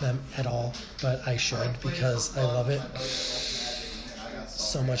them at all, but I should because I love it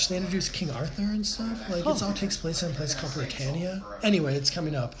so much. They introduced King Arthur and stuff. Like, it all takes place in a place called Britannia. Anyway, it's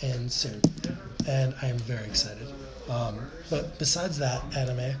coming up and soon, and I am very excited. But besides that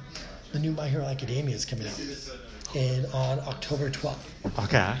anime, the new My Hero Academia is coming out on October 12th.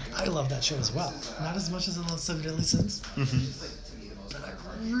 Okay. I love that show as well. Not as much as I love 7 Deadly Sins. But I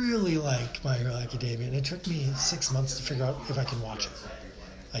really like My Hero Academia, and it took me 6 months to figure out if I can watch it.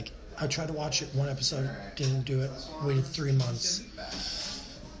 Like, I tried to watch it one episode, didn't do it, waited 3 months.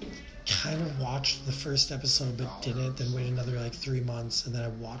 Kind of watched the first episode but didn't, then waited another like 3 months, and then I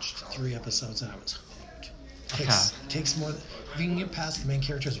watched 3 episodes and I was hooked. Takes more. If you can get past the main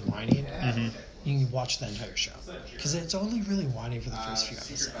character's whining, you can watch the entire show because it's only really whining for the first few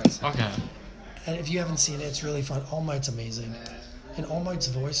episodes. Okay. And if you haven't seen it, it's really fun. All Might's amazing, and All Might's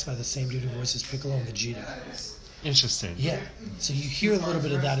voiced by the same dude who voices Piccolo and Vegeta. Interesting. Yeah, so you hear a little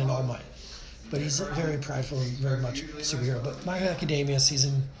bit of that in All Might, but he's very prideful and very much superhero. But My Hero Academia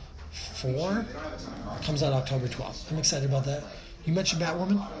season 4 comes out October 12th. I'm excited about that. You mentioned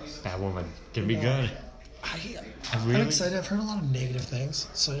Batwoman. Batwoman. Gonna be good. I'm excited. I've heard a lot of negative things,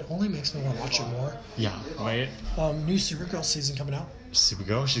 so it only makes me want to watch it more. Yeah, right? New Supergirl season coming out.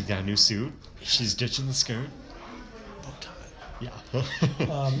 Supergirl, she's got a new suit. She's ditching the skirt. About time. Yeah.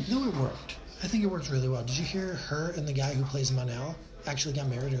 No, it worked. I think it worked really well. Did you hear her and the guy who plays Mon-El actually got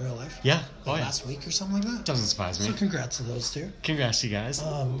married in real life? Yeah. Last week or something like that? Doesn't surprise me. So congrats to those two. Congrats, you guys.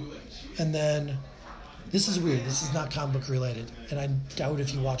 And then, this is weird. This is not comic book related, and I doubt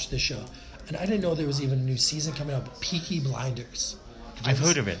if you watch this show. And I didn't know there was even a new season coming out, but Peaky Blinders. I've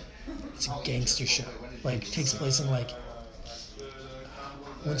heard of it. It's a gangster show. Like, it takes place in, like,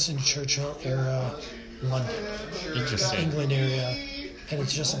 Winston Churchill era London. Interesting. England area. And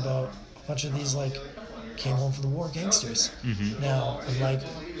it's just about a bunch of these, like, came home from the war gangsters. Now, and, like,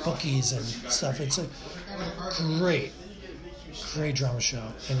 bookies and stuff. It's a great drama show.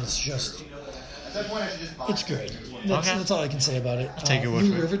 And it's just... It's great. That's all I can say about it. Take it with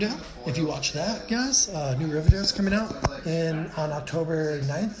New me. Riverdale, if you watch that, guys. New Riverdale's coming out on October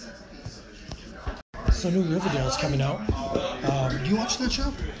 9th. So New Riverdale's coming out. Do you watch that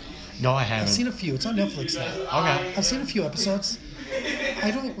show? No, I haven't. I've seen a few. It's on Netflix now. Okay. I've seen a few episodes.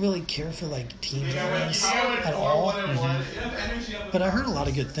 I don't really care for like teen dramas at all, but I heard a lot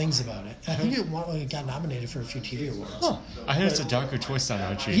of good things about it. I think it got nominated for a few TV awards. Oh, I heard it's a darker twist on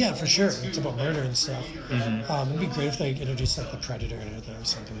Archie. Yeah, for sure. It's about murder and stuff. It'd be great if they introduced like the Predator or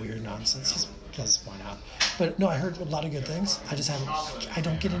something weird nonsense. Just because why not? But no, I heard a lot of good things. I just haven't. I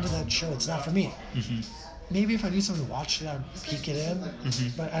don't get into that show. It's not for me. Maybe if I knew something to watch, I'd peek it in.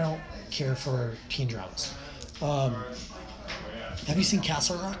 But I don't care for teen dramas. Have you seen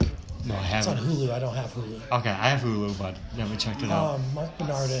Castle Rock? No, I It's on haven't. Hulu. I don't have Hulu. Okay, I have Hulu, but never checked it out. Mark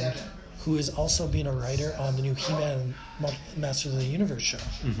Bernardin, who is also being a writer on the new He-Man Master of the Universe show.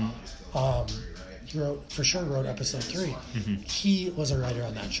 He wrote episode 3. He was a writer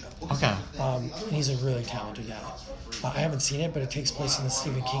on that show. Okay. And he's a really talented guy. I haven't seen it, but it takes place in the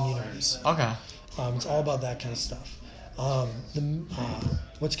Stephen King universe. Okay. It's all about that kind of stuff.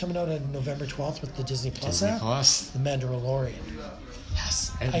 What's coming out on November 12th with the Disney Plus Disney app? Plus. The Mandalorian.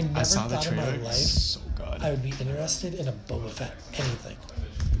 Yes. I never saw the thought in my trailer. life So good. I would be interested in a Boba Fett anything.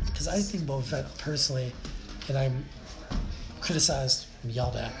 Because I think Boba Fett, personally, and I'm criticized,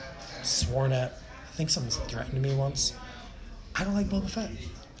 yelled at, sworn at, I think someone's threatened me once. I don't like Boba Fett.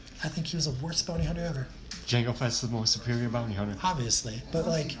 I think he was the worst bounty hunter ever. Jango Fett's the most superior bounty hunter. Obviously. But,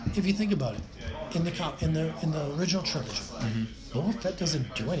 like, if you think about it, in the original trilogy, Boba Fett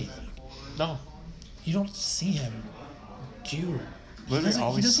doesn't do anything. No. You don't see him do. He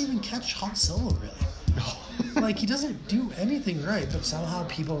Literally doesn't even catch Han Solo, really. No. Like, he doesn't do anything right, but somehow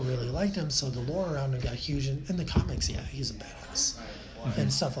people really liked him, so the lore around him got huge. And in the comics, yeah, he's a badass.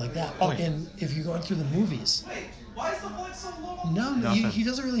 And stuff like that. Oh, But yeah. if you're going through the movies, Why is the voice so low? no, Nothing. he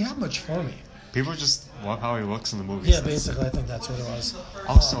doesn't really have much for me. People just love how he looks in the movies. Yeah, basically, I think that's what it was.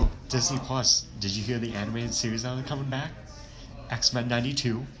 Also, Disney Plus. Did you hear the animated series that are coming back? X-Men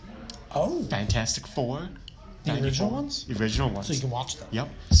 92, Oh, Fantastic Four. The 94. original ones? The original ones. so you can watch them. Yep.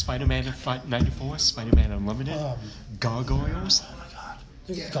 Spider-Man 94, Spider-Man Unlimited, Gargoyles.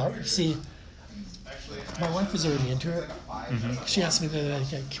 See, my wife was already into it. She asked me the other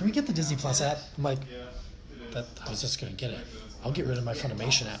day, can we get the Disney Plus app? I'm like, I was just going to get it. I'll get rid of my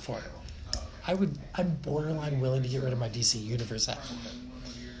Funimation app for it. I'm borderline willing to get rid of my DC Universe app for it.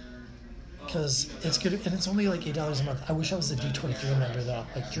 Because it's good, and it's only like $8 a month. I wish I was a D23 member, though.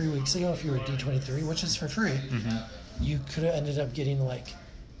 Like 3 weeks ago, if you were a D23, which is for free, you could have ended up getting like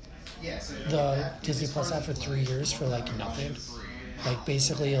the Disney Plus app for 3 years for like nothing. Like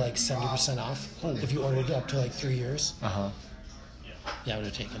basically like 70% off if you ordered up to like 3 years. Yeah, I would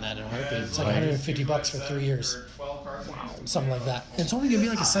have taken that in a heartbeat. It's like $150 for 3 years. Something like that. And it's only going to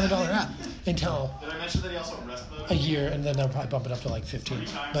be like a $7 app until Did I mention that he also arrested a year, and then they'll probably bump it up to like 15.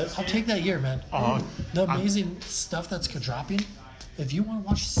 But I'll take that year, man. Oh, The amazing stuff that's dropping. If you want to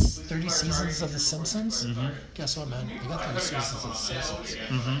watch 30 seasons of The Simpsons, guess what, man? You got 30 seasons of The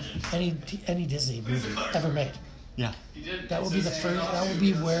Simpsons. Any Disney movie ever made. yeah. That will be the first. That will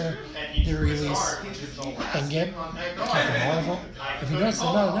be where they release Endgame, Captain Marvel. If you notice,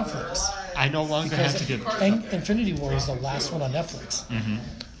 they're not on Netflix. I no longer have to get. Infinity War was the last one on Netflix.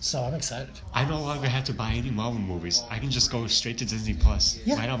 So I'm excited. I no longer have to buy any Marvel movies. I can just go straight to Disney Plus,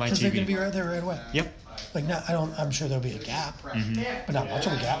 Yeah, right on my because TV. they're gonna be right there right away. Yep. Like I'm sure there'll be a gap, but not much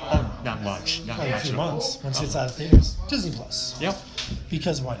of a gap. Oh, not much. Not Like a much. few at all. months once it's out of theaters. Disney Plus. Yep.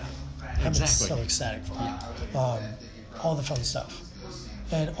 Because why not? I'm Exactly. so ecstatic for it. All the fun stuff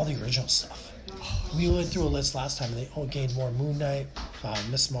and all the original stuff. We went through a list last time, and they all gained more. Moon Knight,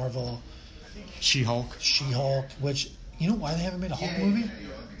 Miss Marvel, She-Hulk, She-Hulk. Which you know why they haven't made a Hulk movie?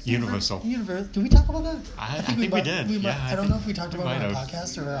 Universal. Did we talk about that? I think we did. Yeah, I I don't think know if we talked we about it on a might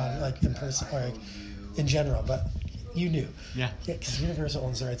podcast or on like in person or like in general, but you knew. Yeah. Yeah, because Universal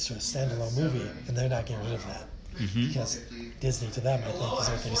owns the rights to a standalone movie, and they're not getting rid of that. Because Disney to them, I think, is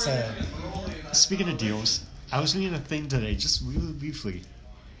what they're saying. Speaking of deals, I was reading a thing today, just really briefly.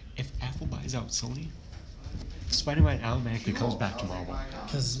 If Apple buys out Sony, Spider-Man automatically comes back to Marvel.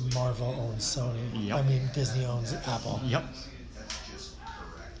 Because Marvel owns Sony. Yep. I mean, Disney owns Apple. Yep.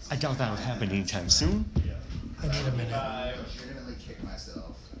 I doubt that will happen anytime soon. I need a minute. legitimately kick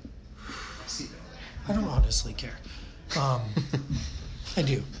myself. I don't honestly care. I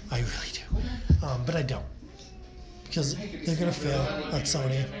do. I really do. But I don't. Because they're going to fail at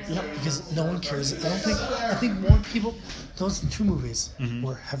Sony. Because no one cares. I think more people, those two movies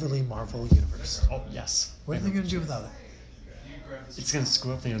were heavily Marvel Universe. Oh, yes. What are they going to do without it? It's going to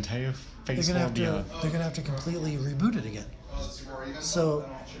screw up the entire They're phase gonna 4 have to. beyond. They're gonna have to completely reboot it again. So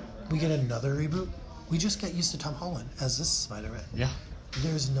we get another reboot. We just get used to Tom Holland as this Spider-Man. Yeah.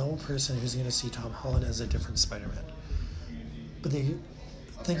 There's no person who's gonna see Tom Holland as a different Spider-Man. But they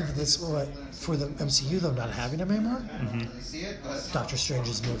think of this for the MCU though not having him anymore. Doctor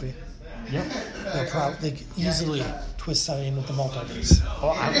Strange's movie. Yep. They could easily twist that in with the multiverse. Oh,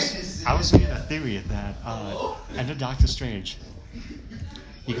 I was reading a theory that under Doctor Strange,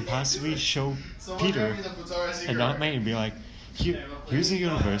 you could possibly show Peter and Aunt May and be like, here's the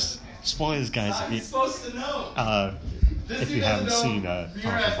universe. Spoilers, guys, if you haven't seen Far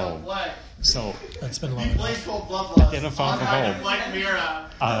From Home. So, That's been long enough. at the end of Far From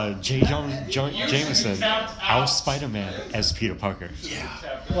Home, J. Jonah Jameson out Spider-Man as Peter Parker.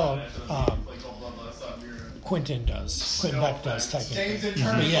 Well, Quentin does. Quentin Beck does technically.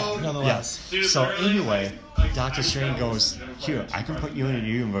 But yeah, nonetheless. Yeah. So anyway, Doctor Strange goes, here, I can put you in a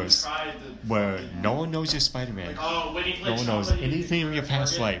universe where no one knows you're Spider-Man. No one knows anything of your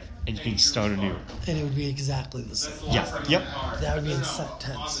past life, and you can start anew. And it would be exactly the same. Yeah. Yep. That would be in set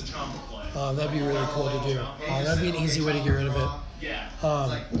tense. That'd be really cool to do. That'd be an easy way to get rid of it.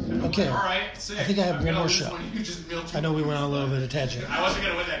 Okay, I think I have one more show. I know we went on a little bit of tangent.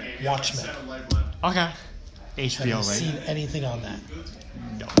 Watchmen. Okay. Have HBO, you right? seen anything on that?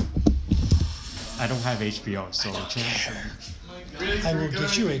 No. I don't have HBO, so I will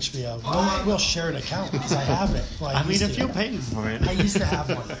get you HBO. We'll share an account because I have it. Well, I mean, used if to. you're paying for it. I used to have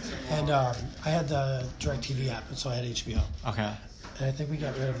one, and I had the DirecTV app, so I had HBO. Okay. And I think we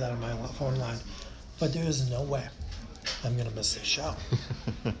got rid of that on my phone line. But there is no way I'm going to miss this show.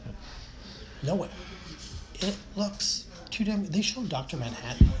 No way. It looks too damn... They showed Dr.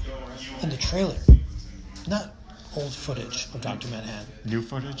 Manhattan in the trailer. Not old footage of Dr. Manhattan. New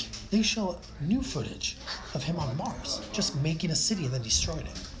footage? They show new footage of him on Mars, just making a city and then destroying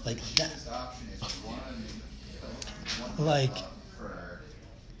it. Like that. Like,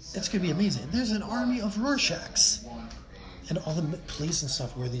 it's going to be amazing. There's an army of Rorschachs. And all the police and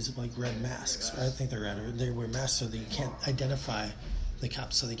stuff wear these like red masks. I think they're red. Or they wear masks so that you can't identify the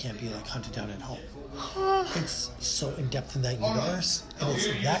cops, so they can't be like hunted down at home. It's so in depth in that universe, and it's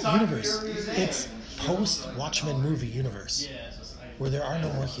that universe. It's post Watchmen movie universe where there are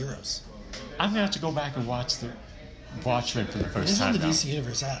no more heroes. I'm gonna have to go back and watch the Watchmen for the It first is on time the now. DC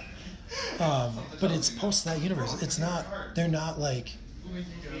Universe app, but it's post that universe. It's not. They're not like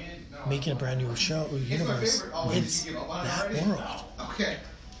making a brand new show or universe. It's that world. Okay.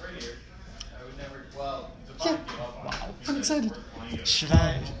 Yeah, I'm excited. Should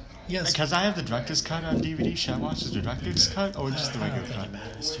I? Yes. Because I have the director's cut on DVD. Should I watch the director's cut or just the I don't regular think it cut?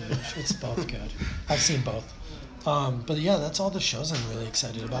 matters too much. It's both good. I've seen both. But yeah, that's all the shows I'm really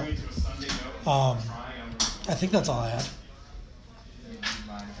excited about. I think that's all I had.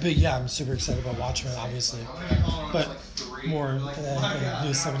 But yeah, I'm super excited about Watchmen, obviously. But more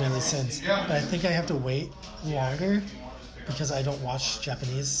New 7 Deadly Sins. But I think I have to wait longer because I don't watch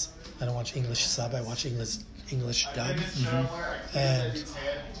Japanese. I don't watch English sub. I watch English dub. And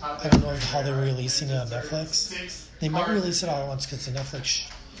I don't know how they're releasing it on Netflix. They might release it all at once because it's a Netflix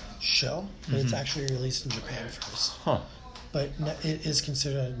show, but it's actually released in Japan first. Huh. But it is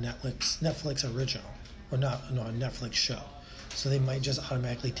considered a Netflix original, or not? No, a Netflix show. So they might just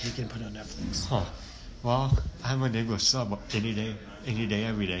automatically take it and put it on Netflix. Huh. Well, I'm an English sub any day,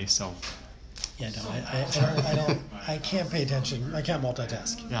 every day. So Yeah, no, I can't pay attention. I can't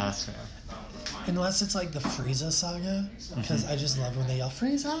multitask. yeah, that's fair. Unless it's like the Frieza saga, because I just love when they yell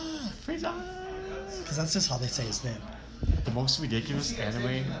Frieza, Frieza! because that's just how they say his name. The most ridiculous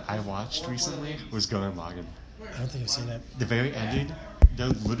anime I watched recently was Gurren Lagann. I don't think I've seen it. The very ending, they're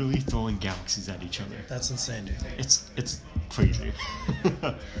literally throwing galaxies at each other. That's insane, dude. It's crazy.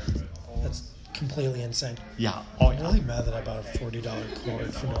 That's completely insane. Yeah. Oh I'm yeah. really mad that I bought a $40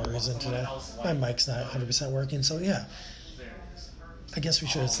 cord for no reason today. My mic's not 100% working, so yeah. I guess we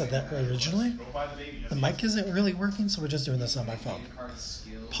should have said that originally. The mic isn't really working, so we're just doing this on my phone.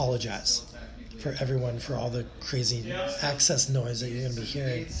 Apologize for everyone for all the crazy access noise that you're going to be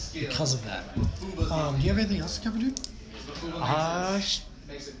hearing because of that. Do you have anything else to cover, dude?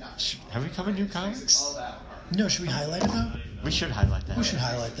 Have we covered new comics? No, should we highlight it though? We should highlight that. We should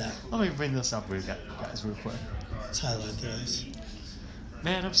highlight that. Let me bring this up with you guys real quick. Let's highlight this.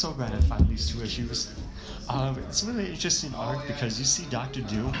 Man, I'm so glad I found these 2 issues. It's really interesting arc because you see Doctor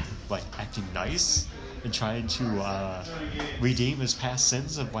Doom like acting nice and trying to redeem his past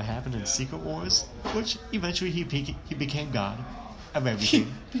sins of what happened in Secret Wars, which eventually he became God of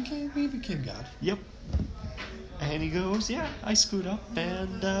everything. He became God. Yep. And he goes, yeah, I screwed up,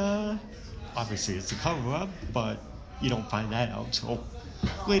 and obviously it's a cover-up, but you don't find that out until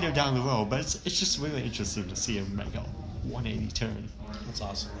later down the road. But it's just really interesting to see him make a 180 turn. That's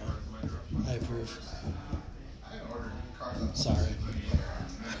awesome, man. I approve. Sorry.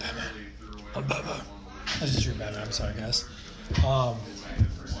 I'm Batman. I just drew Batman. I'm sorry, guys. But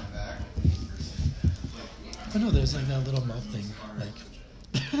no, there's like that little mouth thing. Like,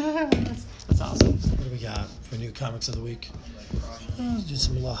 That's awesome. what do we got for new comics of the week? Let's do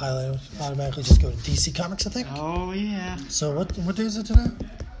some little highlight. Automatically just go to DC Comics, I think. Oh, yeah. So what day is it today?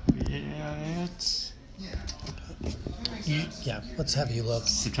 Yeah, it's Yeah, let's have you look.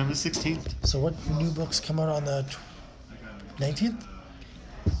 September 16th. So what new books come out on the 19th?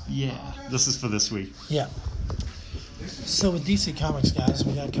 Yeah, this is for this week. Yeah. So with DC Comics, guys,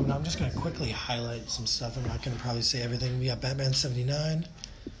 we got coming out. I'm just going to quickly highlight some stuff. I'm not going to probably say everything. We got Batman 79,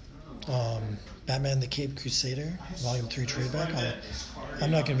 Batman the Caped Crusader, Volume 3 trade back.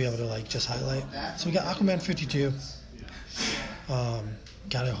 I'm not going to be able to like just highlight. So we got Aquaman 52.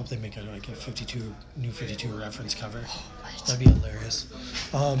 God, I hope they make a 52 reference cover. That'd be hilarious.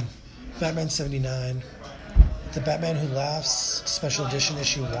 Batman 79, The Batman Who Laughs, Special Edition,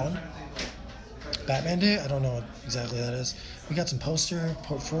 Issue 1. Batman Day? I don't know what exactly that is. We got some poster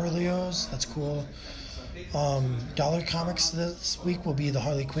portfolios. That's cool. Dollar Comics this week will be the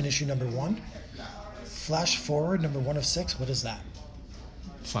Harley Quinn issue number 1. Flash Forward number 1 of 6. What is that?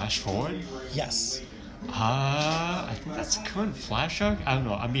 Flash forward? Yes. I think that's a current Flash arc. I don't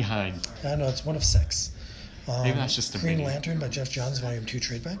know. I'm behind. I know it's 1 of 6. Maybe that's just a Green mini. Lantern by Jeff Johns, Volume 2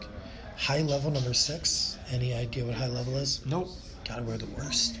 tradeback. High Level number 6. Any idea what High Level is? Nope. God, we're the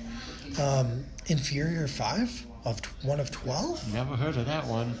worst. Inferior 5 of 1 of 12. Never heard of that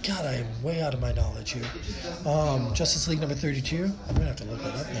one. God, I am way out of my knowledge here. Justice League number 32. I'm gonna have to look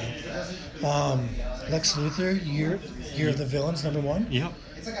that up now. Lex Luthor, Year of the Villains number 1. Yep.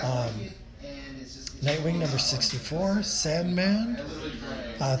 Nightwing number 64. Sandman,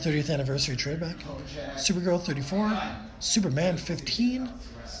 30th anniversary tradeback. Supergirl 34. Superman 15.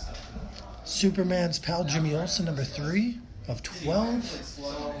 Superman's pal Jimmy Olsen number 3 of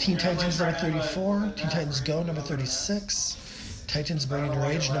 12. Teen Titans number 34. Teen Titans Go number 36. Titans Burning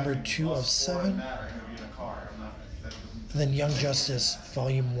Rage number 2 of 7. And then Young Justice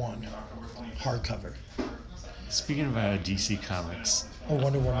Volume 1 hardcover. Speaking of DC Comics, Oh,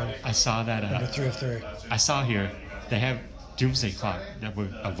 Wonder Woman I saw that. number 3 of 3. I saw here they have Doomsday Clock number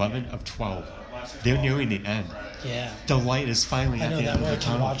 11 of 12. They're nearing the end. Yeah. The light is finally I at know the that end one. of I the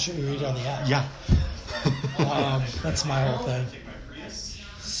can tunnel. watch it and read it on the app. Yeah. That's my whole thing.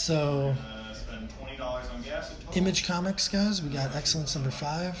 So, Image Comics, guys, we got Excellence number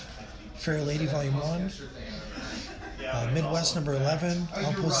 5, Fair Lady Volume 1, Midwest number 11,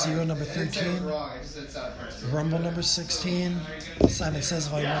 Outpost Zero number 13, Rumble number 16, Simon Says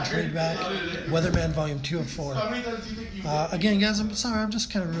Volume 1 Tradeback, Weatherman Volume 2 of 4. Again, guys, I'm sorry, I'm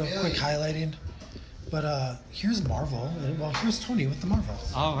just kind of real quick highlighting. But here's Marvel. Well, here's Tony with the Marvel.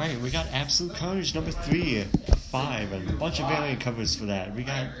 All right, we got Absolute Carnage number 3 of 5, and a bunch of variant covers for that. We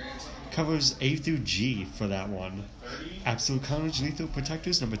got covers A through G for that one. Absolute Carnage Lethal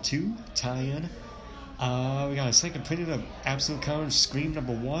Protectors number 2 tie-in. We got a second printing of Absolute Carnage Scream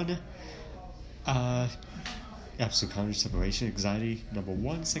number 1. Absolute Carnage Separation Anxiety number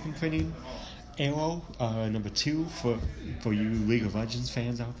 1 second printing. Arrow number 2 for you League of Legends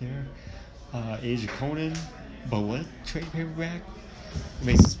fans out there. Age of Conan, Bullet trade paperback.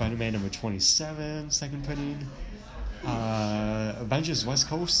 Amazing Spider-Man number 27, second printing. Avengers West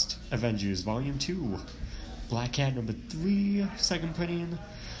Coast, Avengers Volume 2. Black Cat number 3, second printing.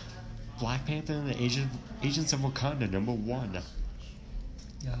 Black Panther and the Agents of Wakanda number 1.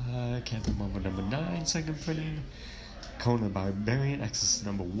 Captain Marvel number 9, second printing. Conan the Barbarian, Exodus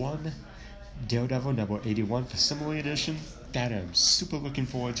number 1. Daredevil number 81 for Simile Edition. That I'm super looking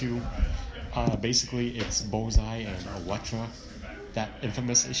forward to. Basically, it's Bullseye and Elektra. That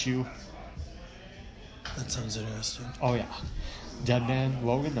infamous issue. That sounds interesting. Oh yeah. Deadman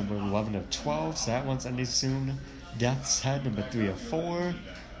Logan number 11 of 12, so that one's ending soon. Death's Head number 3 of 4.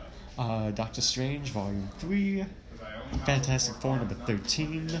 Doctor Strange Volume 3. Fantastic Four number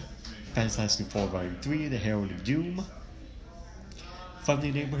 13. Fantastic Four Volume 3, The Herald of Doom.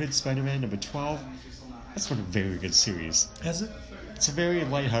 Friendly Neighborhood Spider-Man number 12. That's been a very good series. Has it? It's a very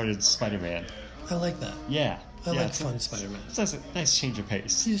lighthearted Spider-Man. I like that. Yeah. I like it's fun Spider-Man. It's a nice change of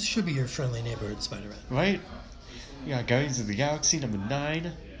pace. This should be your friendly neighborhood Spider-Man. Right? You got Guardians of the Galaxy number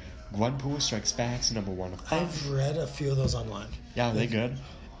 9. Gwenpool Strikes Back number 1 of 5. I've read a few of those online. Yeah, they're good.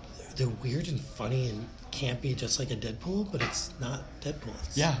 They're weird and funny and campy, just like a Deadpool, but it's not Deadpool.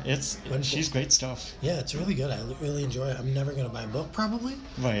 It's Gwenpool. She's great stuff. Yeah, it's really good. I really enjoy it. I'm never going to buy a book, probably.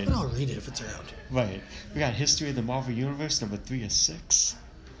 Right. But I'll read it if it's around. Right. We got History of the Marvel Universe number 3 of 6.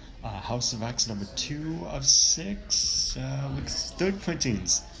 House of X number 2 of 6. Third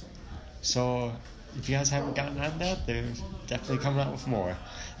printings. So if you guys haven't gotten on that, they're definitely coming out with more.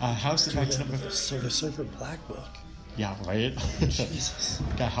 House of X number... Silver Surfer Black Book. Yeah, right? Jesus.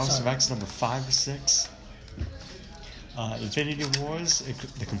 Got House of X number 5 of 6. Infinity Wars,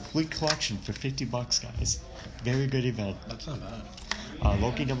 the complete collection for $50, guys. Very good event. That's not bad.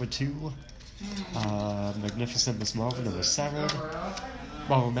 Loki number 2. Magnificent Miss Marvel number 7.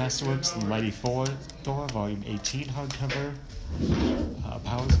 Marvel Masterworks, The Mighty Thor, Volume 18 hardcover.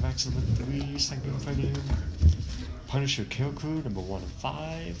 Powers of X number 3, second printing. Punisher Kill Crew number 1 of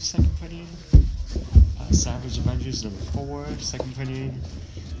 5, second printing. Savage Avengers number 4, second printing.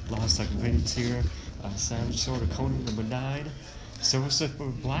 Lost second printings here. Savage Sword of Conan number 9. Silver Surfer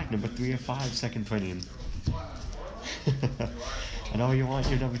Black number 3 of 5, second printing. I know you want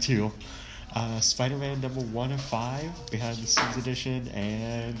your number 2. Spider-Man number 1 of 5, behind the scenes edition,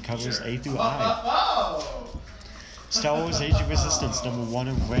 and covers A through I. Star Wars Age of Resistance number 1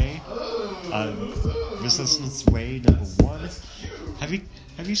 of Rey. Resistance Rey number 1.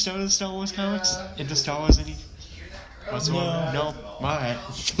 Have you started Star Wars comics? Into Star Wars any? No. No? Alright.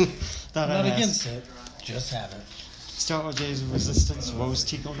 I'm not against it. Just haven't. Star Wars Age of Resistance, Rose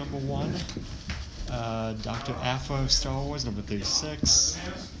Tico number 1. Dr. Aphra of Star Wars number 36.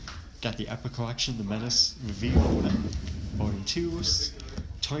 Got the Epic Collection, The Menace Revealed, Volume 2.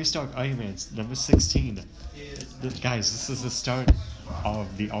 Tony Stark Iron Man number 16. Guys, this is the start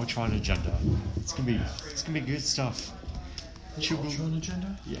of the Ultron agenda. It's gonna be good stuff. Ultron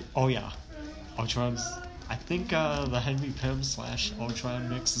agenda? Yeah. Oh yeah, Ultron's. I think the Henry Pym / Ultron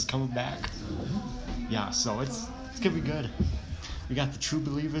mix is coming back. Yeah, so it's gonna be good. We got the True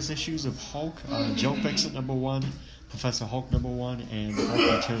Believers issues of Hulk, Joe Fixit number 1, Professor Hulk number 1, and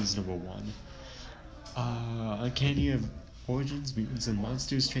Hulk Returns number 1. Uncanny Origins, Mutants and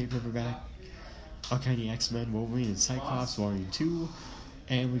Monsters trade paperback. Uncanny X-Men, Wolverine and Cyclops Volume 2,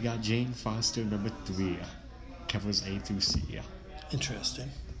 and we got Jane Foster number 3, covers A through C. Interesting.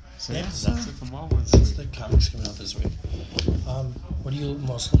 So That's that's it from Marvel. That's the comics coming out this week. What are you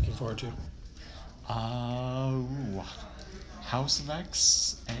most looking forward to? House of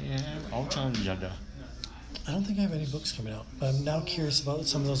X and Ultron agenda. I don't think I have any books coming out, but I'm now curious about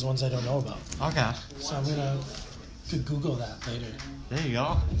some of those ones I don't know about. Okay. So I'm gonna Google that later There you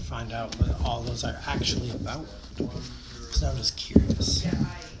go. and find out what all those are actually about. So I'm just curious.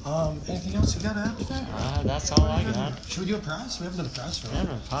 Anything else you got to add to that? That's all I got. Should we do a prize? We haven't done a prize for a We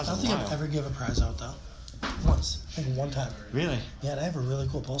haven't while. done a prize I don't in a think I've while. ever given a prize out though. Once. I think one time. Really? Yeah, and I have a really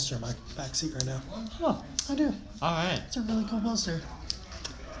cool poster in my back seat right now. Oh, I do. all right. It's a really cool poster.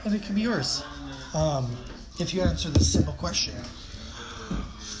 And it could be yours. If you answer this simple question.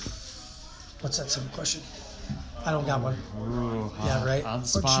 What's that simple question? I don't got one. Ooh, Yeah, right? On the Or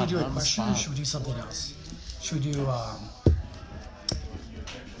spot. should we do a on the question or spot. should we do something else? Should we do,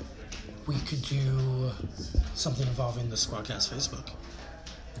 we could do something involving the Squadcast Facebook.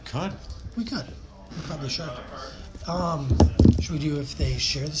 We could. We could. We probably should. Should we do if they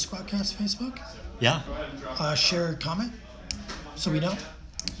share the Squadcast Facebook? Yeah. Share a comment so we know?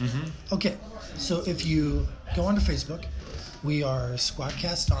 Mm-hmm. Okay, so if you go onto Facebook, we are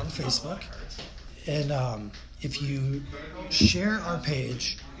Squadcast on Facebook, and if you share our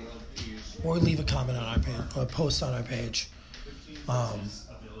page or leave a comment on our page, or post on our page.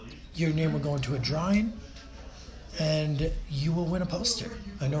 Your name will go into a drawing, and you will win a poster.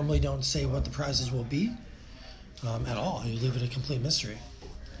 I normally don't say what the prizes will be at all. You leave it a complete mystery.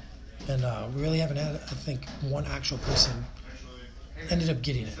 And we really haven't had, I think, one actual person ended up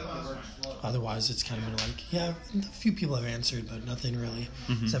getting it. Otherwise, it's kind of been like, yeah, a few people have answered, but nothing really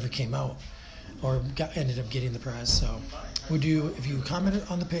has ever came out or ended up getting the prize. So we do, if you comment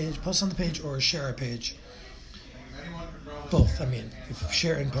on the page, post on the page, or share our page, both. I mean, if you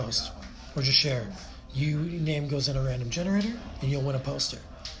share and post, or just share, your name goes in a random generator, and you'll win a poster.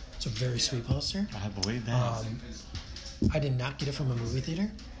 It's a very sweet poster. I believe that. I did not get it from a movie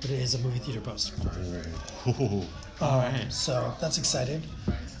theater, but it is a movie theater poster. Ooh. All right. So that's exciting.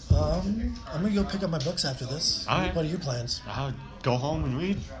 I'm going to go pick up my books after this. All right. What are your plans? I'll go home and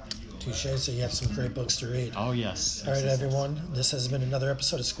read. Touche, so you have some great books to read. Oh, yes. All right, everyone. This has been another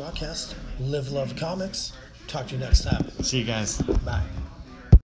episode of Squawkcast. Live, love comics. Talk to you next time. See you guys. Bye.